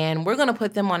 And we're going to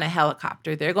put them on a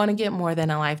helicopter. They're going to get more than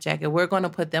a life jacket. We're going to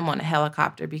put them on a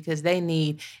helicopter because they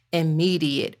need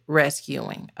immediate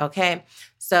rescuing, okay?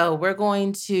 So we're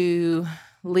going to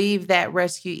leave that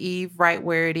Rescue Eve right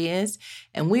where it is,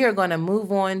 and we are going to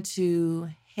move on to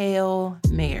Hail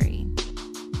Mary.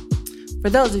 For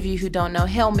those of you who don't know,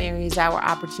 Hail Mary is our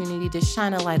opportunity to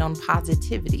shine a light on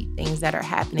positivity, things that are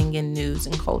happening in news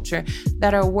and culture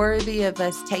that are worthy of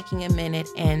us taking a minute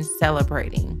and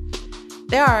celebrating.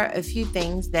 There are a few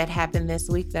things that happened this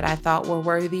week that I thought were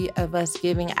worthy of us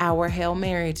giving our Hail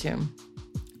Mary to.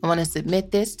 I want to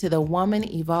submit this to the Woman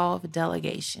Evolved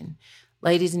Delegation.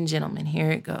 Ladies and gentlemen,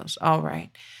 here it goes. All right.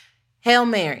 Hail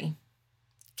Mary.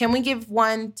 Can we give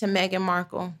one to Meghan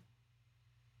Markle?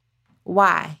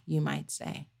 Why, you might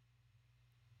say?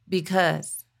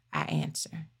 Because I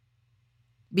answer.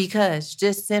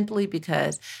 Just simply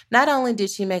because, not only did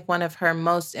she make one of her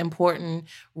most important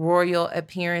royal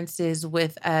appearances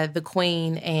with the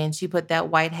Queen, and she put that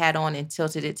white hat on and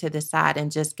tilted it to the side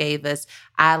and just gave us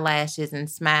eyelashes and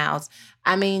smiles.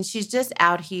 I mean, she's just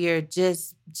out here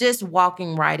just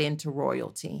walking right into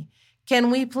royalty.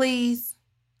 Can we please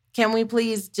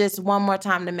just one more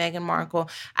time to Meghan Markle?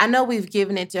 I know we've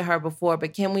given it to her before,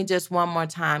 but can we just one more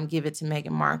time give it to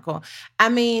Meghan Markle? I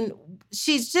mean,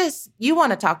 you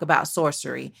want to talk about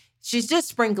sorcery. She's just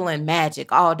sprinkling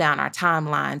magic all down our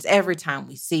timelines every time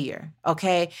we see her,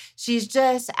 okay? She's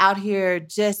just out here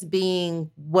just being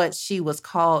what she was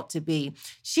called to be.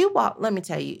 Let me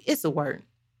tell you, it's a word.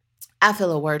 I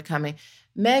feel a word coming.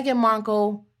 Meghan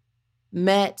Markle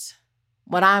met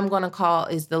what I'm going to call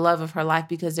is the love of her life,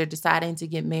 because they're deciding to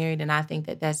get married, and I think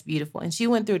that that's beautiful. And she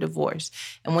went through divorce.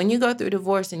 And when you go through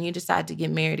divorce and you decide to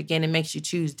get married again, it makes you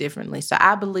choose differently. So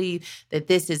I believe that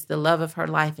this is the love of her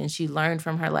life, and she learned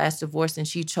from her last divorce, and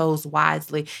she chose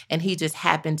wisely, and he just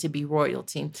happened to be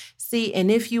royalty. See,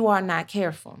 and if you are not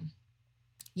careful,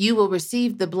 you will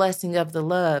receive the blessing of the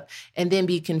love and then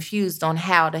be confused on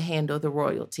how to handle the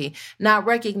royalty, not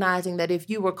recognizing that if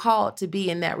you were called to be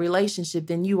in that relationship,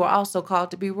 then you were also called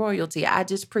to be royalty. I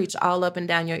just preach all up and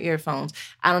down your earphones.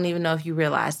 I don't even know if you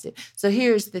realized it. So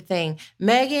here's the thing.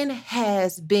 Meghan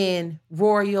has been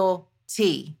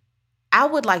royalty. I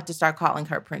would like to start calling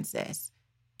her princess.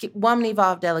 Woman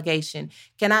Evolved Delegation,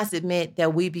 can I submit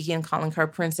that we begin calling her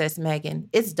Princess Meghan?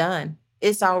 It's done.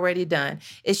 It's already done.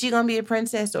 Is she going to be a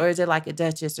princess, or is it like a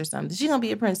duchess or something? She's going to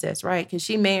be a princess, right? Because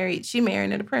she married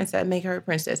a prince. I'd make her a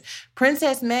princess.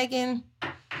 Princess Meghan,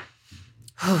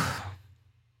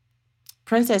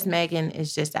 Princess Meghan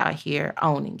is just out here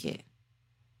owning it.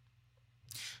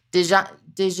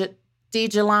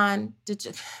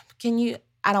 Can you...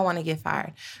 I don't want to get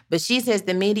fired. But she says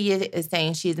the media is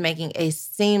saying she's making a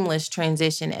seamless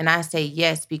transition. And I say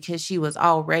yes, because she was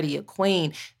already a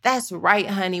queen. That's right,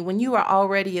 honey. When you are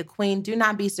already a queen, do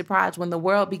not be surprised when the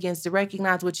world begins to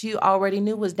recognize what you already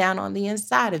knew was down on the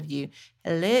inside of you.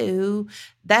 Hello.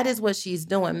 That is what she's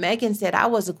doing. Meghan said, I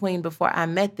was a queen before I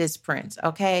met this prince,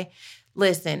 okay?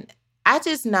 Listen, I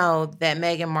just know that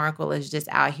Meghan Markle is just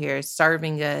out here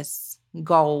serving us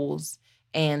goals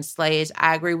and slayage.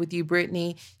 I agree with you,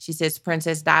 Brittany. She says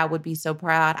Princess Di would be so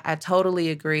proud. I totally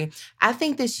agree. I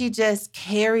think that she just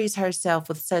carries herself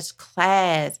with such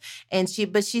class,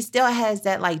 but she still has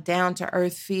that like down to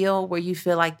earth feel where you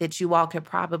feel like that you all could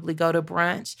probably go to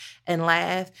brunch and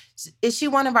laugh. Is she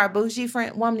one of our bougie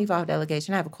friends? Woman Evolved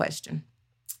Delegation, I have a question.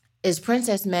 Is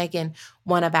Princess Meghan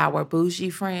one of our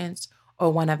bougie friends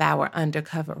or one of our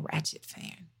undercover ratchet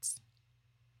fans?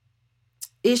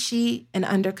 Is she an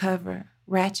undercover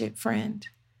ratchet friend?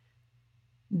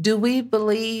 Do we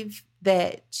believe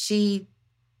that she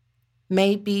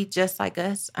may be just like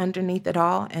us underneath it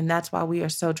all, and that's why we are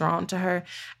so drawn to her?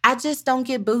 I just don't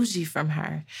get bougie from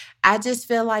her. I just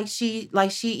feel like she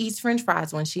eats French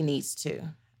fries when she needs to.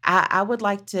 I would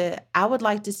like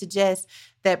to suggest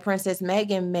that Princess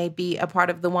Meghan may be a part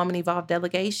of the Woman Evolved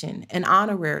Delegation, an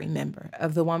honorary member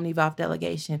of the Woman Evolved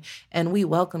Delegation, and we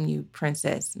welcome you,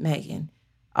 Princess Meghan.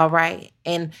 All right.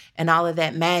 And all of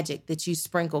that magic that you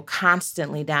sprinkle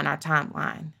constantly down our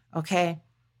timeline. Okay.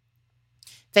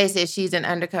 Faye says she's an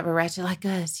undercover ratchet like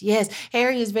us. Yes.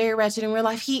 Harry is very ratchet in real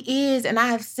life. He is. And I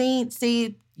have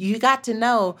see, you got to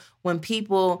know when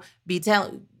people be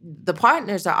telling, the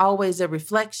partners are always a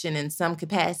reflection in some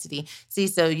capacity. See,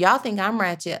 so y'all think I'm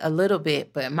ratchet a little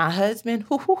bit, but my husband,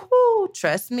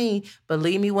 trust me,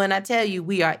 believe me when I tell you,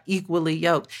 we are equally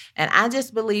yoked. And I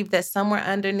just believe that somewhere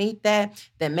underneath that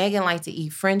Meghan likes to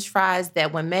eat French fries,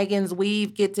 that when Meghan's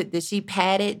weave that she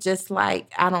patted, just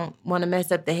like, I don't want to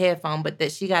mess up the headphone, but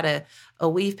that she got a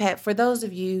weave pat. For those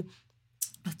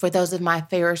of my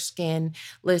fair skinned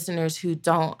listeners who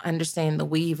don't understand the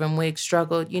weave and wig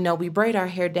struggle, we braid our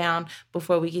hair down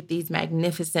before we get these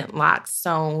magnificent locks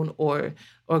sewn or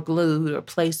glued or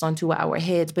placed onto our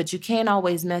heads, but you can't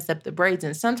always mess up the braids.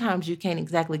 And sometimes you can't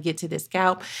exactly get to the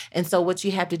scalp. And so what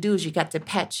you have to do is you got to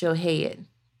pat your head.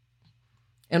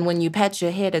 And when you pat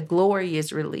your head, a glory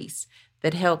is released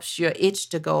that helps your itch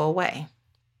to go away.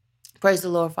 Praise the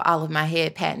Lord for all of my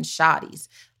head patting shotties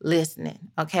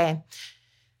listening. Okay.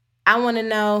 I want to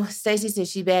know, Stacey says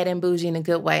she bad and bougie in a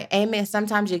good way. Amen.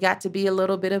 Sometimes you got to be a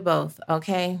little bit of both,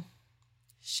 okay?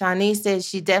 Shawnee says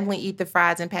she definitely eat the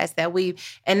fries and pass that weave.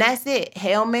 And that's it.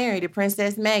 Hail Mary to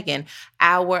Princess Meghan,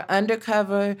 our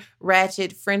undercover,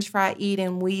 ratchet, French fry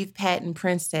eating, weave patting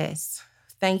princess.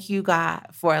 Thank you, God,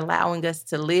 for allowing us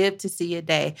to live to see a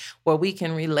day where we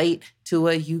can relate to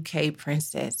a UK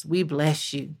princess. We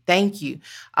bless you. Thank you.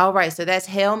 All right, so that's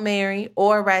Hail Mary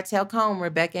or rat tail comb.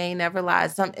 Rebecca ain't never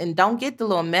lied. And don't get the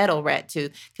little metal rat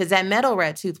tooth, because that metal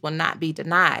rat tooth will not be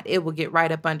denied. It will get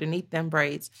right up underneath them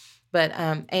braids. But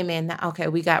amen. Okay,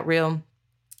 we got real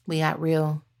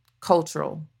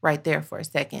cultural right there for a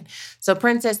second. So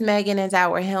Princess Meghan is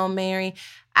our Hail Mary.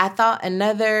 I thought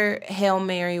another Hail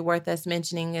Mary worth us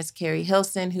mentioning is Carrie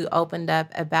Hilson, who opened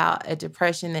up about a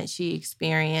depression that she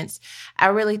experienced. I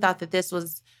really thought that this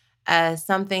was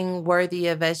something worthy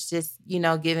of us just,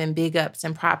 giving big ups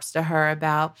and props to her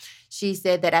about. She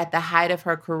said that at the height of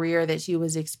her career that she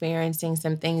was experiencing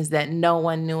some things that no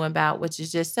one knew about, which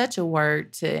is just such a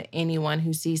word to anyone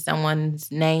who sees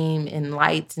someone's name in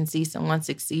lights and sees someone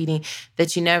succeeding,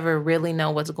 that you never really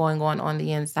know what's going on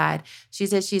the inside. She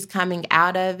said she's coming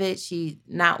out of it. She's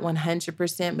not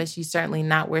 100%, but she's certainly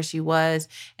not where she was.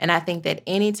 And I think that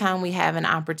anytime we have an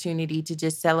opportunity to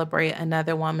just celebrate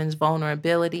another woman's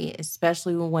vulnerability,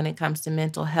 especially when it comes to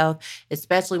mental health,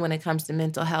 especially when it comes to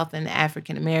mental health in the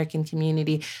African-American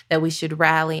community, that we should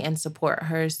rally and support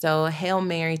her. So Hail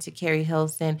Mary to Carrie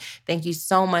Hilson. Thank you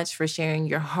so much for sharing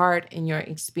your heart and your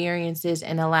experiences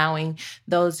and allowing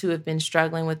those who have been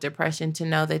struggling with depression to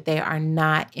know that they are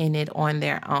not in it on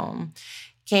their own.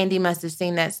 Candy must have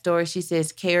seen that story. She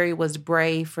says Carrie was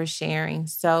brave for sharing.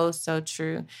 So, so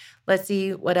true. Let's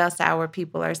see what else our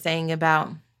people are saying about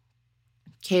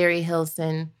Carrie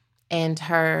Hilson and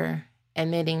her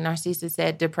admitting. Narcissa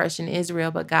said depression is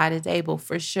real, but God is able,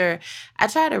 for sure. I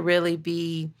try to really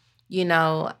be,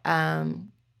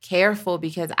 careful,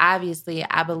 because obviously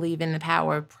I believe in the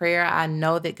power of prayer. I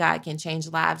know that God can change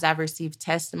lives. I've received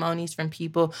testimonies from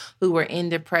people who were in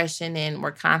depression and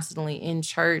were constantly in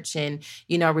church and,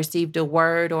 received a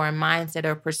word or a mindset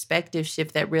or perspective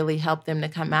shift that really helped them to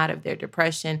come out of their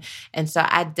depression. And so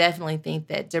I definitely think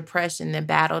that depression, the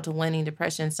battle to winning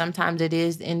depression, sometimes it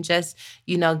is in just,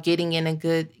 getting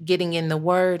in the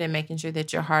word and making sure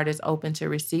that your heart is open to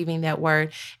receiving that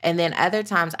word. And then other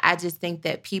times I just think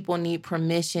that people need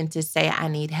permission to say, I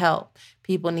need help.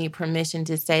 People need permission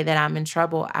to say that I'm in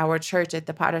trouble. Our church at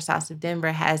the Potter's House of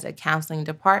Denver has a counseling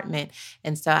department.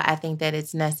 And so I think that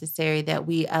it's necessary that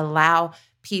we allow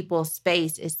people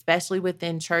space, especially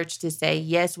within church, to say,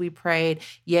 yes, we prayed.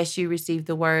 Yes, you received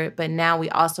the word. But now we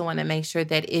also want to make sure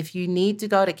that if you need to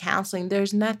go to counseling,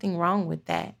 there's nothing wrong with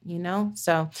that,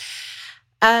 So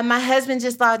my husband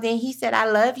just logged in. He said,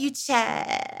 I love you,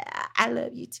 Chad. I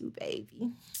love you too,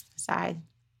 baby. Sorry.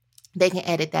 They can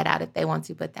edit that out if they want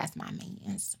to, but that's my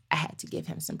man's. I had to give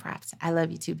him some props. I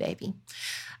love you too, baby.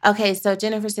 Okay, so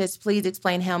Jennifer says, please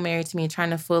explain Hail Mary to me, trying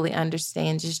to fully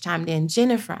understand. Just chimed in.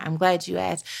 Jennifer, I'm glad you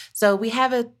asked. So we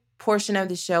have a portion of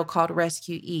the show called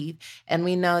Rescue Eve. And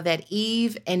we know that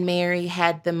Eve and Mary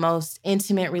had the most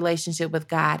intimate relationship with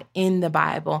God in the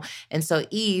Bible. And so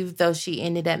Eve, though she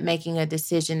ended up making a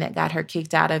decision that got her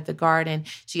kicked out of the garden,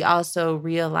 she also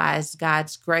realized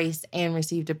God's grace and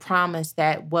received a promise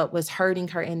that what was hurting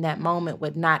her in that moment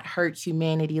would not hurt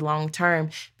humanity long term,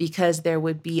 because there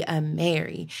would be a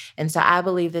Mary. And so I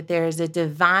believe that there is a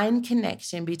divine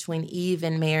connection between Eve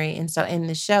and Mary. And so in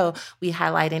the show, we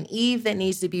highlight an Eve that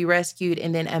needs to be rescued,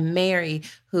 and then a Mary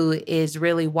who is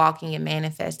really walking and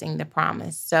manifesting the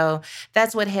promise. So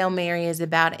that's what Hail Mary is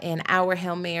about. And our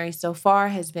Hail Mary so far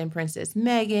has been Princess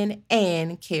Meghan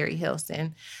and Carrie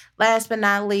Hilson. Last but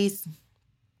not least,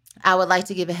 I would like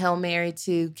to give a Hail Mary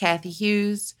to Kathy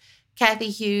Hughes. Kathy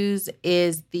Hughes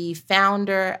is the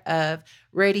founder of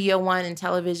Radio One and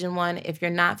Television One. If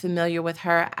you're not familiar with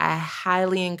her, I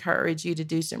highly encourage you to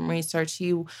do some research.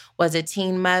 She was a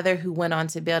teen mother who went on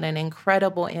to build an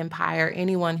incredible empire.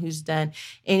 Anyone who's done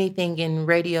anything in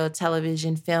radio,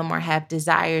 television, film, or have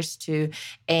desires to,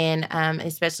 and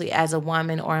especially as a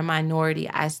woman or a minority,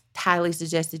 I highly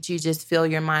suggest that you just fill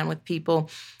your mind with people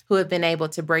who have been able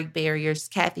to break barriers.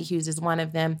 Kathy Hughes is one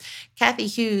of them. Kathy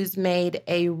Hughes made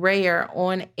a rare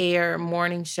on-air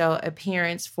morning show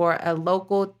appearance for a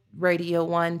local Radio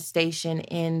One station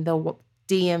in the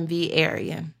DMV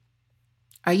area.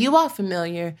 Are you all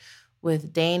familiar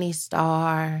with Danny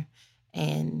Starr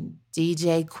and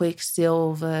DJ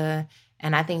Quicksilver?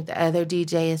 And I think the other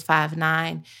DJ is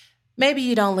 5'9". Maybe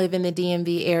you don't live in the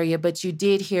DMV area, but you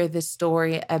did hear the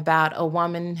story about a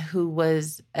woman who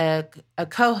was a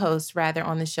co-host, rather,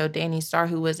 on the show, Danny Starr,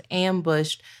 who was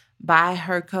ambushed by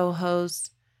her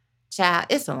co-host. Child,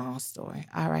 it's a long story.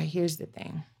 All right, here's the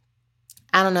thing.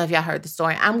 I don't know if y'all heard the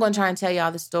story. I'm going to try and tell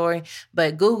y'all the story,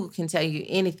 but Google can tell you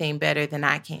anything better than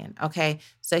I can, okay?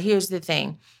 So here's the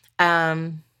thing.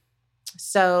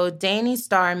 So Danny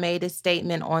Starr made a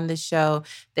statement on the show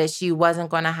that she wasn't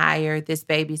going to hire this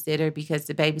babysitter because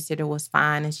the babysitter was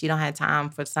fine and she don't have time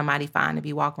for somebody fine to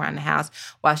be walking around the house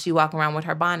while she walking around with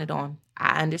her bonnet on.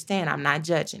 I understand. I'm not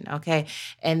judging, okay?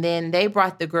 And then they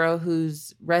brought the girl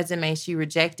whose resume she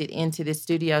rejected into the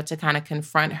studio to kind of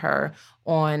confront her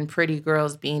on pretty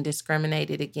girls being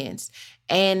discriminated against.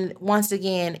 And once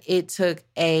again, it took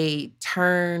a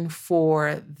turn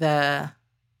for the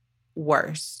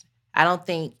worse. I don't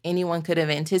think anyone could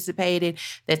have anticipated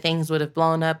that things would have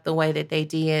blown up the way that they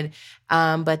did,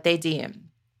 but they did.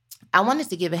 I wanted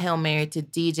to give a Hail Mary to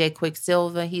DJ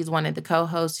Quicksilver. He's one of the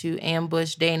co-hosts who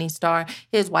ambushed Danny Starr.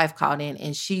 His wife called in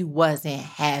and she wasn't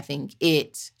having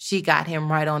it. She got him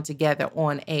right on together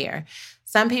on air.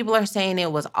 Some people are saying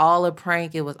it was all a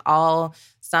prank. It was all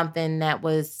something that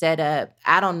was set up.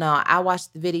 I don't know. I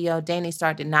watched the video. Danny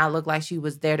Starr did not look like she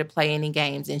was there to play any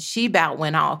games. And she about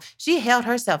went off. She held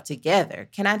herself together.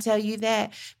 Can I tell you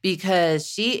that?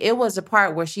 Because it was a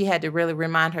part where she had to really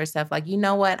remind herself, like, you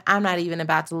know what? I'm not even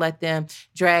about to let them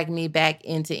drag me back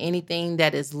into anything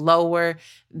that is lower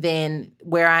than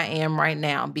where I am right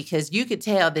now. Because you could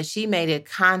tell that she made a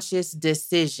conscious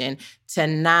decision to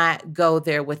not go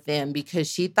there with them because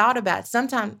she thought about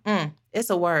sometimes, it's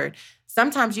a word.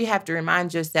 Sometimes you have to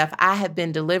remind yourself, I have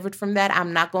been delivered from that.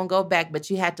 I'm not going to go back, but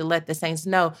you have to let the saints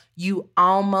know you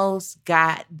almost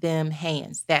got them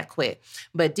hands that quick.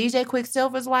 But DJ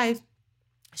Quicksilver's wife,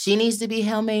 she needs to be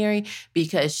Hail Mary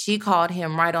because she called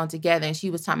him right on together and she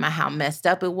was talking about how messed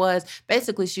up it was.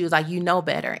 Basically, she was like, you know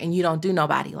better and you don't do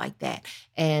nobody like that.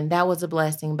 And that was a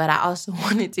blessing. But I also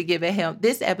wanted to give a Hail.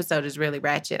 This episode is really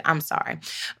ratchet. I'm sorry.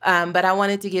 But I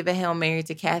wanted to give a Hail Mary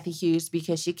to Kathy Hughes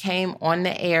because she came on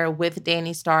the air with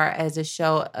Danny Starr as a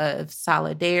show of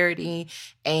solidarity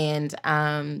and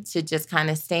to just kind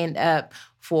of stand up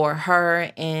for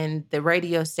her and the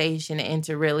radio station and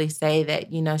to really say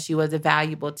that, you know, she was a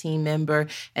valuable team member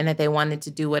and that they wanted to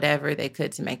do whatever they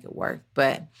could to make it work.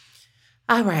 But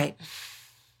all right.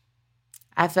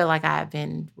 I feel like I've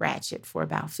been ratchet for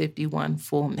about 51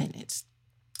 full minutes.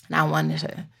 And I wanted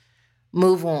to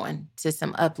move on to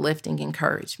some uplifting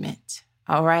encouragement.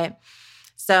 All right.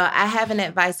 So I have an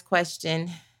advice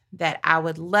question that I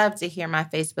would love to hear my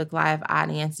Facebook Live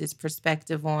audience's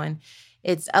perspective on.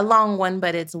 It's a long one,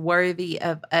 but it's worthy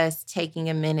of us taking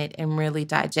a minute and really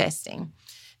digesting.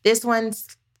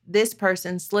 This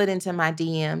person slid into my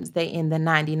DMs. They in the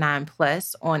 99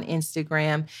 plus on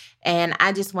Instagram. And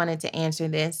I just wanted to answer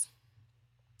this.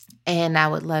 And I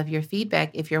would love your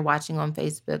feedback if you're watching on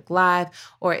Facebook Live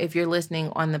or if you're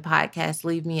listening on the podcast.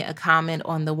 Leave me a comment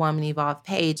on the Woman Evolve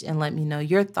page and let me know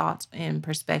your thoughts and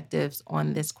perspectives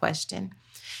on this question.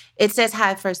 It says,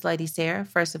 hi, First Lady Sarah.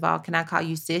 First of all, can I call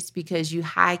you sis? Because you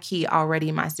high-key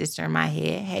already my sister in my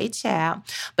head. Hey, child.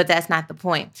 But that's not the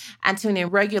point. I tune in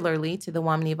regularly to the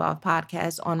Woman Evolve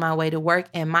podcast on my way to work,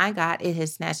 and my God, it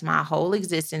has snatched my whole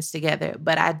existence together.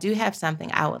 But I do have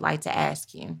something I would like to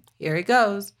ask you. Here it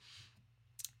goes.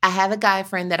 I have a guy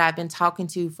friend that I've been talking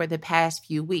to for the past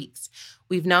few weeks.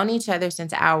 We've known each other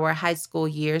since our high school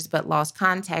years, but lost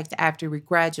contact after we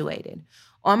graduated.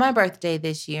 On my birthday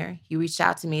this year, he reached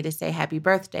out to me to say happy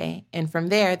birthday, and from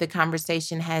there, the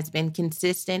conversation has been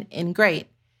consistent and great.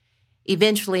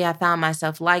 Eventually, I found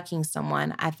myself liking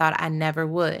someone I thought I never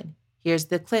would. Here's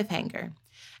the cliffhanger.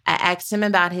 I asked him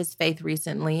about his faith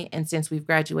recently, and since we've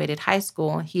graduated high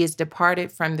school, he has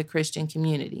departed from the Christian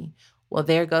community. Well,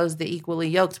 there goes the equally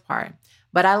yoked part.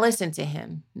 But I listened to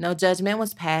him. No judgment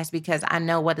was passed because I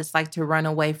know what it's like to run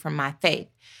away from my faith.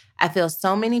 I feel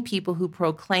so many people who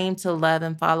proclaim to love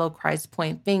and follow Christ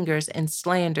point fingers and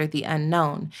slander the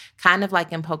unknown. Kind of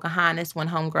like in Pocahontas when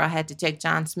homegirl had to check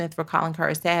John Smith for calling her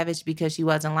a savage because she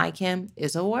wasn't like him.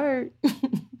 Is a word.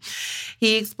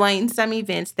 He explained some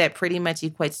events that pretty much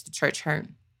equates to church hurt.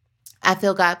 I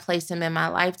feel God placed him in my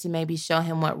life to maybe show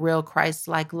him what real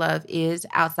Christ-like love is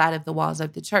outside of the walls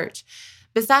of the church.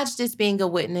 Besides just being a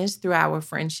witness through our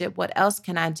friendship, what else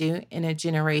can I do in a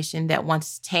generation that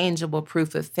wants tangible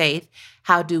proof of faith?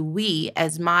 How do we,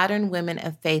 as modern women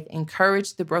of faith,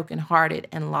 encourage the brokenhearted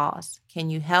and lost? Can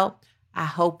you help? I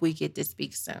hope we get to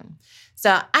speak soon.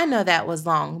 So I know that was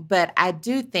long, but I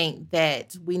do think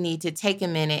that we need to take a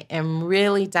minute and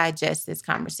really digest this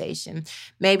conversation.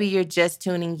 Maybe you're just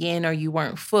tuning in or you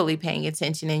weren't fully paying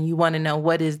attention and you want to know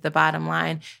what is the bottom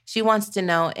line. She wants to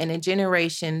know, in a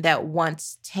generation that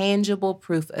wants tangible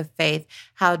proof of faith,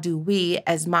 how do we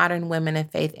as modern women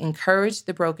of faith encourage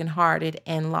the brokenhearted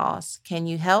and lost? Can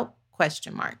you help? ?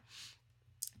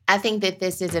 I think that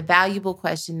this is a valuable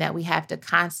question that we have to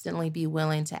constantly be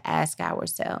willing to ask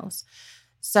ourselves.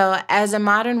 So as a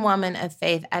modern woman of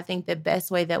faith, I think the best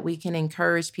way that we can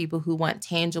encourage people who want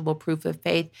tangible proof of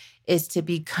faith is to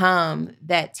become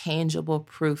that tangible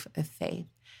proof of faith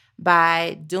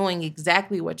by doing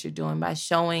exactly what you're doing, by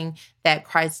showing that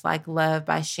Christ-like love,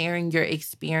 by sharing your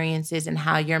experiences and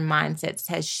how your mindsets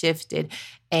has shifted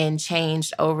and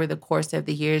changed over the course of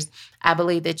the years. I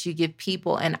believe that you give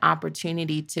people an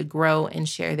opportunity to grow and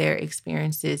share their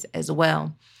experiences as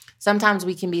well. Sometimes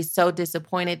we can be so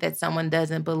disappointed that someone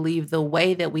doesn't believe the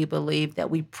way that we believe that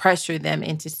we pressure them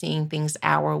into seeing things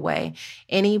our way.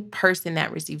 Any person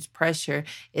that receives pressure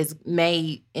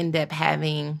may end up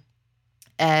having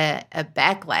a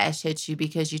backlash at you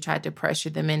because you tried to pressure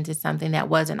them into something that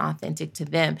wasn't authentic to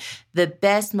them. The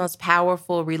best, most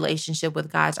powerful relationship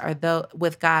with God are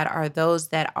those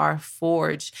that are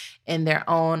forged in their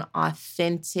own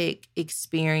authentic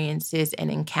experiences and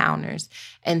encounters.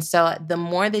 And so the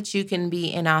more that you can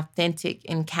be an authentic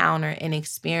encounter and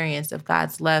experience of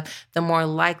God's love, the more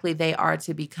likely they are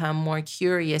to become more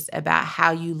curious about how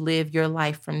you live your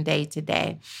life from day to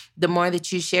day. The more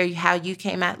that you share how you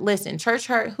came out, listen, church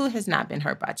hurt, who has not been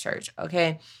hurt by church,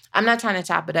 okay? I'm not trying to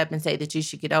chop it up and say that you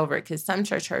should get over it because some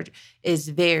church hurt is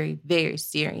very, very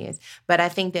serious. But I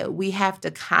think that we have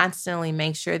to constantly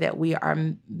make sure that we are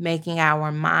making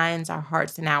our minds, our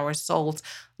hearts, and our souls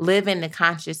live in the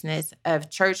consciousness of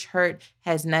church hurt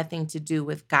has nothing to do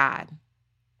with God.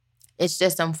 It's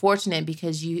just unfortunate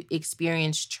because you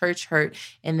experience church hurt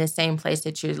in the same place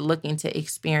that you're looking to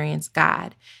experience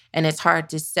God. And it's hard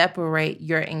to separate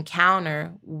your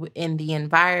encounter in the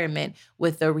environment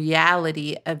with the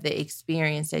reality of the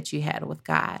experience that you had with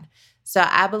God. So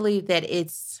I believe that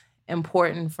it's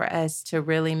important for us to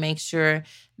really make sure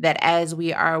that as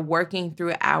we are working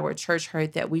through our church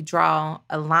hurt, that we draw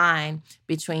a line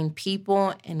between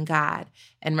people and God,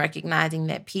 and recognizing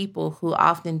that people who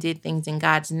often did things in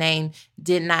God's name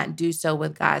did not do so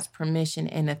with God's permission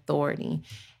and authority.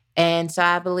 And so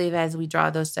I believe as we draw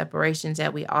those separations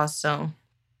that we also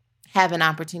have an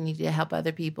opportunity to help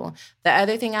other people. The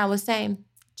other thing I would say,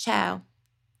 child,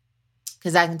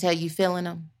 because I can tell you feeling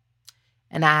them.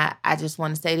 And I just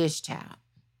want to say this, child.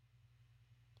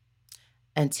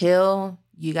 Until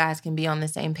you guys can be on the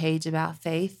same page about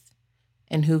faith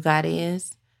and who God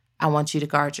is, I want you to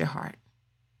guard your heart.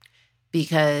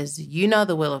 Because you know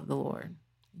the will of the Lord.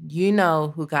 You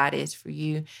know who God is for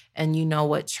you, and you know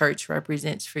what church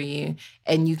represents for you,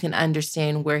 and you can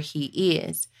understand where He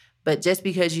is. But just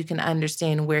because you can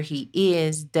understand where He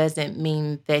is doesn't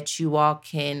mean that you all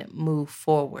can move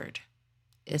forward.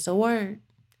 It's a word.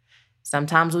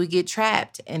 Sometimes we get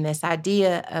trapped in this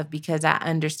idea of because I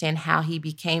understand how He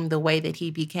became the way that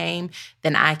He became,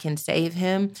 then I can save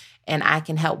him and I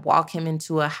can help walk him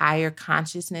into a higher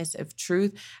consciousness of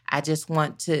truth. I just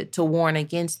want to warn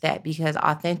against that, because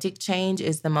authentic change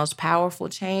is the most powerful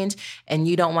change, and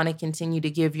you don't want to continue to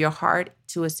give your heart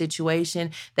to a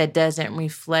situation that doesn't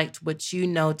reflect what you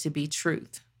know to be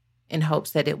truth in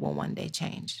hopes that it will one day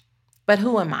change. But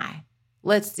who am I?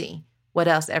 Let's see what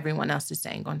else everyone else is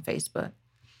saying on Facebook.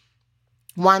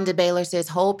 Wanda Baylor says,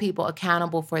 hold people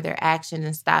accountable for their actions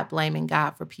and stop blaming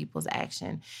God for people's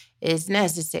action. It's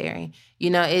necessary. You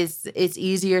know, it's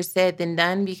easier said than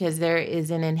done because there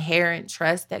is an inherent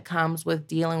trust that comes with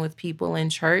dealing with people in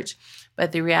church.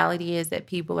 But the reality is that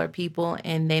people are people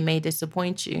and they may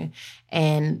disappoint you.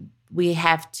 And we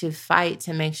have to fight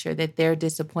to make sure that their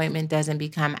disappointment doesn't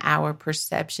become our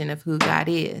perception of who God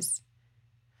is.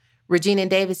 Regina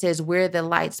Davis says, we're the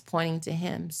lights pointing to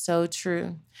Him. So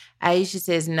true. Aisha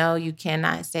says, no, you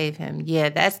cannot save him. Yeah,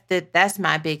 that's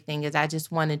my big thing, is I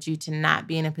just wanted you to not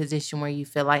be in a position where you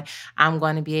feel like I'm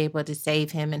going to be able to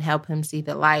save him and help him see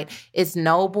the light. It's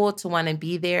noble to want to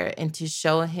be there and to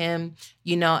show him,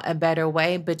 you know, a better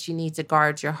way, but you need to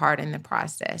guard your heart in the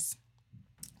process.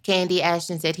 Candy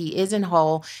Ashton said he isn't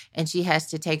whole and she has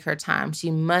to take her time. She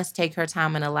must take her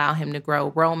time and allow him to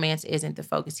grow. Romance isn't the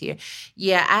focus here.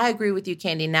 Yeah, I agree with you,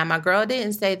 Candy. Now, my girl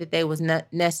didn't say that they was not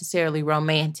necessarily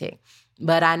romantic,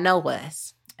 but I know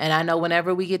us. And I know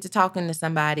whenever we get to talking to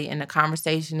somebody and the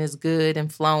conversation is good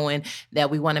and flowing,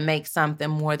 that we want to make something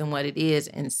more than what it is.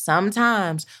 And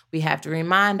sometimes we have to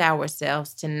remind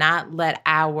ourselves to not let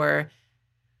our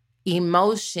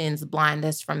emotions blind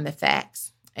us from the facts.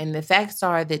 And the facts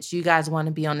are that you guys want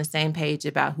to be on the same page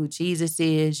about who Jesus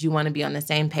is. You want to be on the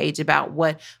same page about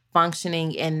what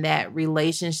functioning in that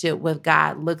relationship with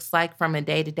God looks like from a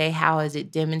day-to-day. How is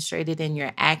it demonstrated in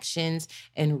your actions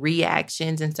and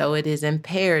reactions? And so it is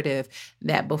imperative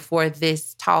that before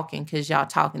this talking, because y'all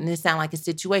talking, this sound like a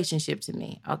situationship to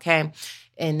me, okay?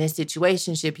 in this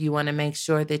situationship, you want to make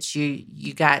sure that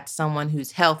you got someone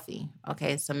who's healthy.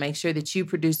 Okay, so make sure that you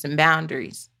produce some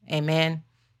boundaries. Amen.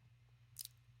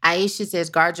 Aisha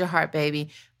says, guard your heart, baby.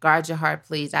 Guard your heart,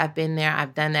 please. I've been there.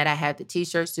 I've done that. I have the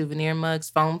t-shirts, souvenir mugs,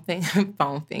 phone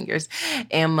fingers,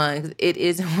 and mugs. It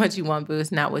isn't what you want, but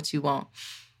it's not what you want.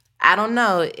 I don't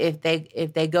know if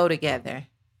they go together,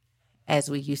 as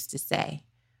we used to say.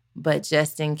 But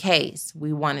just in case,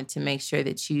 we wanted to make sure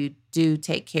that you do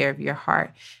take care of your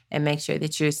heart and make sure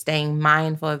that you're staying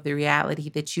mindful of the reality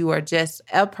that you are just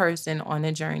a person on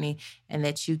a journey and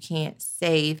that you can't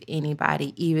save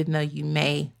anybody, even though you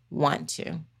may want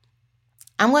to.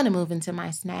 I'm going to move into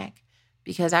my snack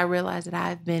because I realize that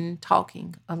I've been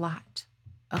talking a lot.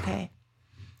 Okay.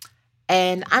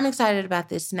 And I'm excited about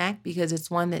this snack because it's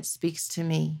one that speaks to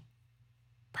me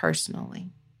personally.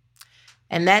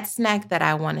 And that snack that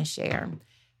I want to share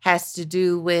has to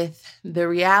do with the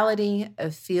reality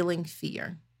of feeling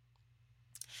fear.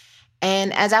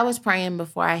 And as I was praying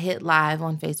before I hit live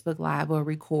on Facebook Live or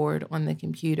record on the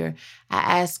computer,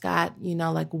 I asked God,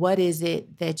 what is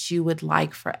it that you would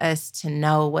like for us to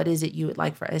know? What is it you would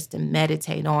like for us to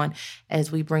meditate on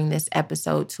as we bring this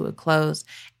episode to a close?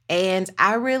 And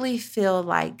I really feel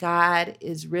like God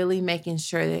is really making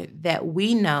sure that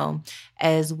we know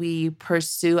as we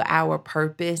pursue our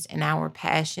purpose and our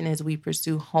passion, as we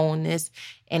pursue wholeness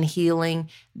and healing,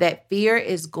 that fear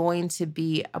is going to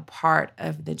be a part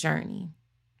of the journey.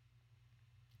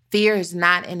 Fear is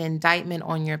not an indictment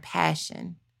on your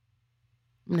passion.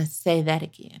 I'm going to say that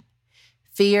again.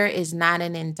 Fear is not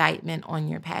an indictment on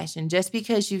your passion. Just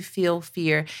because you feel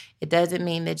fear, it doesn't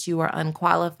mean that you are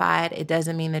unqualified. It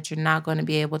doesn't mean that you're not going to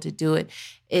be able to do it.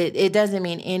 It doesn't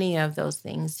mean any of those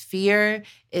things. Fear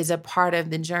is a part of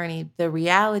the journey. The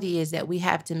reality is that we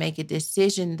have to make a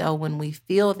decision, though, when we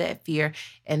feel that fear,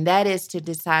 and that is to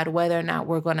decide whether or not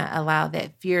we're going to allow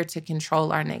that fear to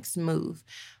control our next move.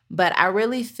 But I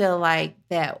really feel like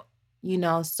that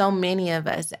so many of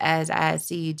us, as I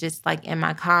see just like in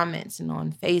my comments and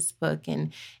on Facebook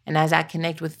and as I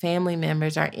connect with family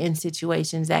members, are in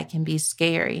situations that can be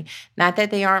scary. Not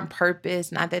that they aren't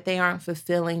purpose, not that they aren't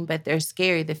fulfilling, but they're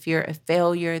scary. The fear of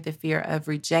failure, the fear of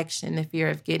rejection, the fear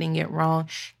of getting it wrong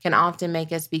can often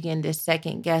make us begin to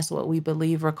second guess what we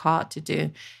believe we're called to do.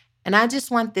 And I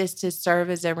just want this to serve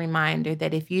as a reminder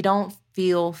that if you don't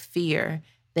feel fear,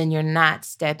 then you're not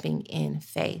stepping in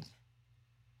faith.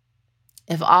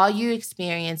 If all you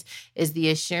experience is the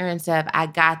assurance of, I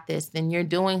got this, then you're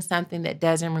doing something that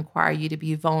doesn't require you to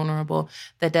be vulnerable,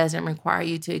 that doesn't require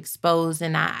you to expose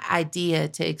an idea,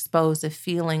 to expose a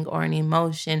feeling or an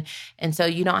emotion. And so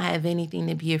you don't have anything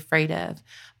to be afraid of.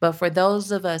 But for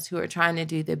those of us who are trying to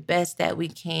do the best that we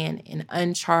can in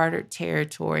uncharted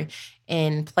territory,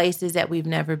 in places that we've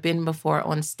never been before,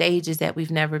 on stages that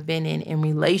we've never been in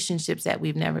relationships that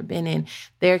we've never been in,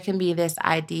 there can be this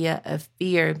idea of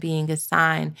fear being a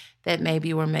sign that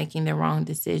maybe we're making the wrong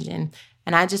decision.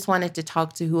 And I just wanted to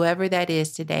talk to whoever that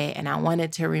is today, and I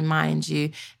wanted to remind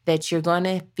you that you're going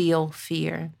to feel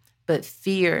fear. But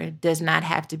fear does not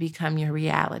have to become your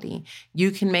reality. You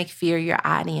can make fear your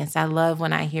audience. I love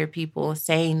when I hear people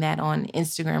saying that on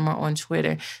Instagram or on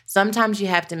Twitter. Sometimes you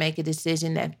have to make a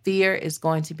decision that fear is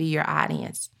going to be your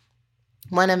audience.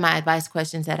 One of my advice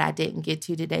questions that I didn't get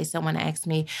to today, someone asked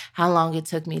me how long it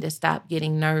took me to stop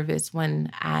getting nervous when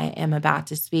I am about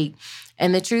to speak.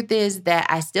 And the truth is that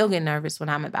I still get nervous when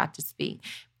I'm about to speak,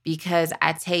 because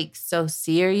I take so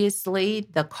seriously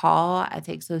the call. I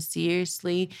take so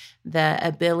seriously the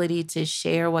ability to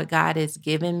share what God has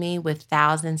given me with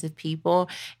thousands of people.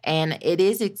 And it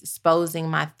is exposing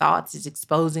my thoughts. It's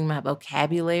exposing my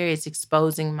vocabulary. It's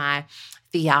exposing my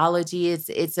theology.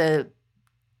 It's a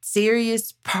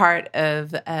serious part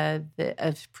of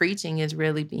preaching is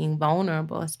really being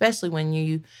vulnerable, especially when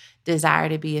you desire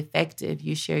to be effective.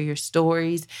 You share your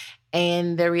stories.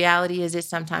 And the reality is that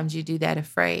sometimes you do that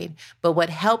afraid. But what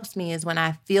helps me is when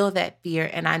I feel that fear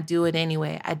and I do it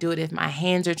anyway. I do it if my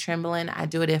hands are trembling. I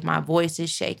do it if my voice is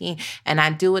shaking. And I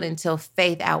do it until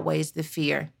faith outweighs the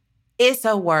fear. It's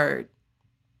a word.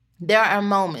 There are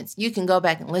moments, you can go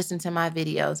back and listen to my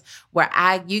videos where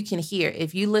you can hear,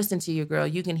 if you listen to your girl,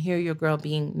 you can hear your girl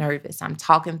being nervous. I'm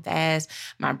talking fast.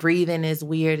 My breathing is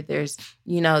weird. There's,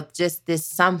 just this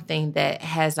something that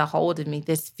has a hold of me,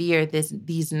 this fear,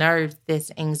 these nerves,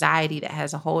 this anxiety that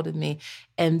has a hold of me.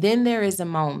 And then there is a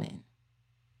moment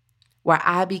where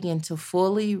I begin to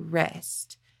fully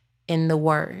rest in the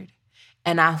word.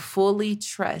 And I fully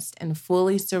trust and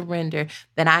fully surrender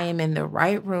that I am in the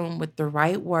right room with the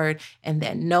right word and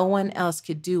that no one else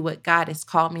could do what God has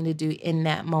called me to do in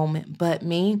that moment but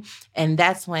me. And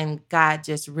that's when God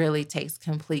just really takes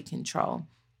complete control.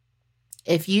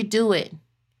 If you do it,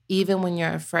 even when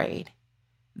you're afraid,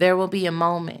 there will be a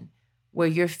moment where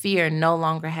your fear no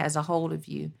longer has a hold of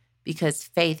you because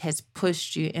faith has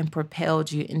pushed you and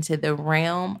propelled you into the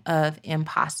realm of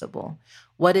impossible.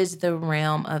 What is the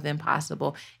realm of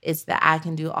impossible? It's that I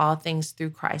can do all things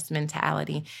through Christ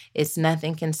mentality. It's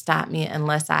nothing can stop me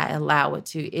unless I allow it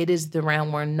to. It is the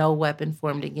realm where no weapon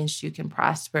formed against you can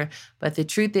prosper. But the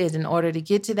truth is, in order to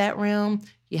get to that realm,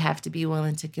 you have to be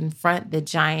willing to confront the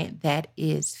giant that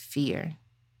is fear.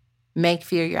 Make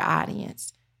fear your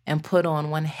audience and put on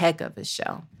one heck of a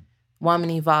show.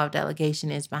 Woman Evolved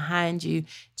Delegation is behind you,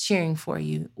 cheering for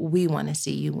you. We want to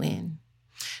see you win.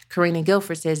 Karina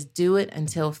Guilford says, do it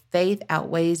until faith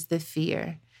outweighs the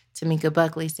fear. Tamika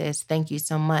Buckley says, thank you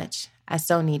so much. I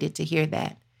so needed to hear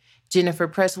that. Jennifer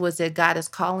Presswood said, God is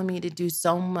calling me to do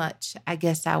so much. I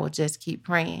guess I will just keep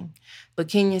praying.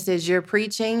 LaKenya says, you're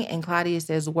preaching. And Claudia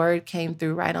says, word came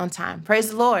through right on time. Praise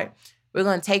the Lord. We're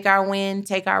going to take our win,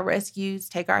 take our rescues,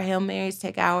 take our Hail Marys,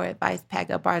 take our advice, pack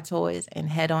up our toys, and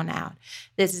head on out.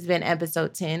 This has been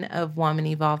episode 10 of Woman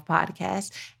Evolve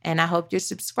Podcast, and I hope you're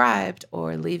subscribed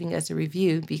or leaving us a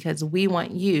review because we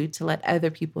want you to let other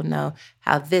people know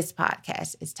how this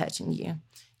podcast is touching you.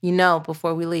 You know,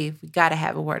 before we leave, we got to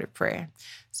have a word of prayer.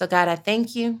 So God, I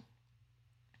thank you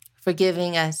for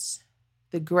giving us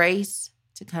the grace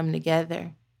to come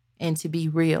together and to be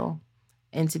real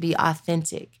and to be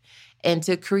authentic and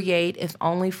to create, if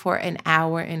only for an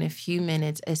hour and a few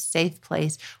minutes, a safe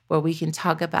place where we can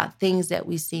talk about things that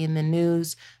we see in the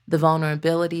news, the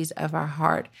vulnerabilities of our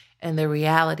heart, and the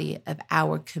reality of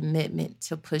our commitment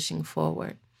to pushing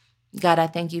forward. God, I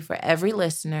thank you for every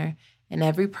listener and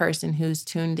every person who's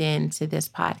tuned in to this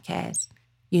podcast.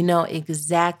 You know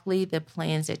exactly the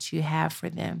plans that you have for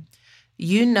them.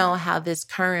 You know how this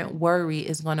current worry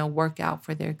is going to work out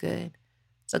for their good.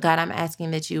 So God, I'm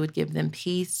asking that you would give them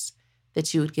peace,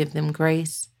 that you would give them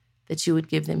grace, that you would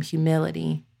give them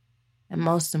humility, and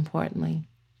most importantly,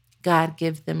 God,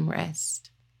 give them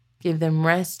rest. Give them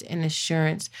rest and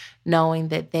assurance, knowing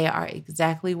that they are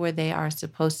exactly where they are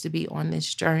supposed to be on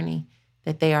this journey,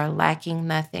 that they are lacking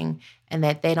nothing, and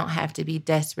that they don't have to be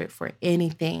desperate for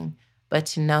anything, but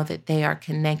to know that they are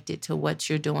connected to what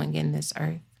you're doing in this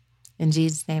earth. In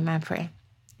Jesus' name I pray.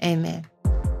 Amen.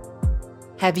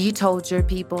 Have you told your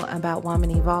people about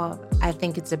Woman Evolve? I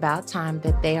think it's about time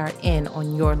that they are in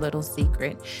on your little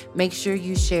secret. Make sure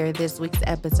you share this week's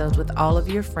episodes with all of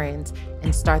your friends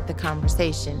and start the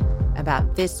conversation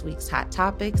about this week's hot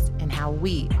topics and how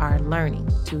we are learning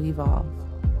to evolve.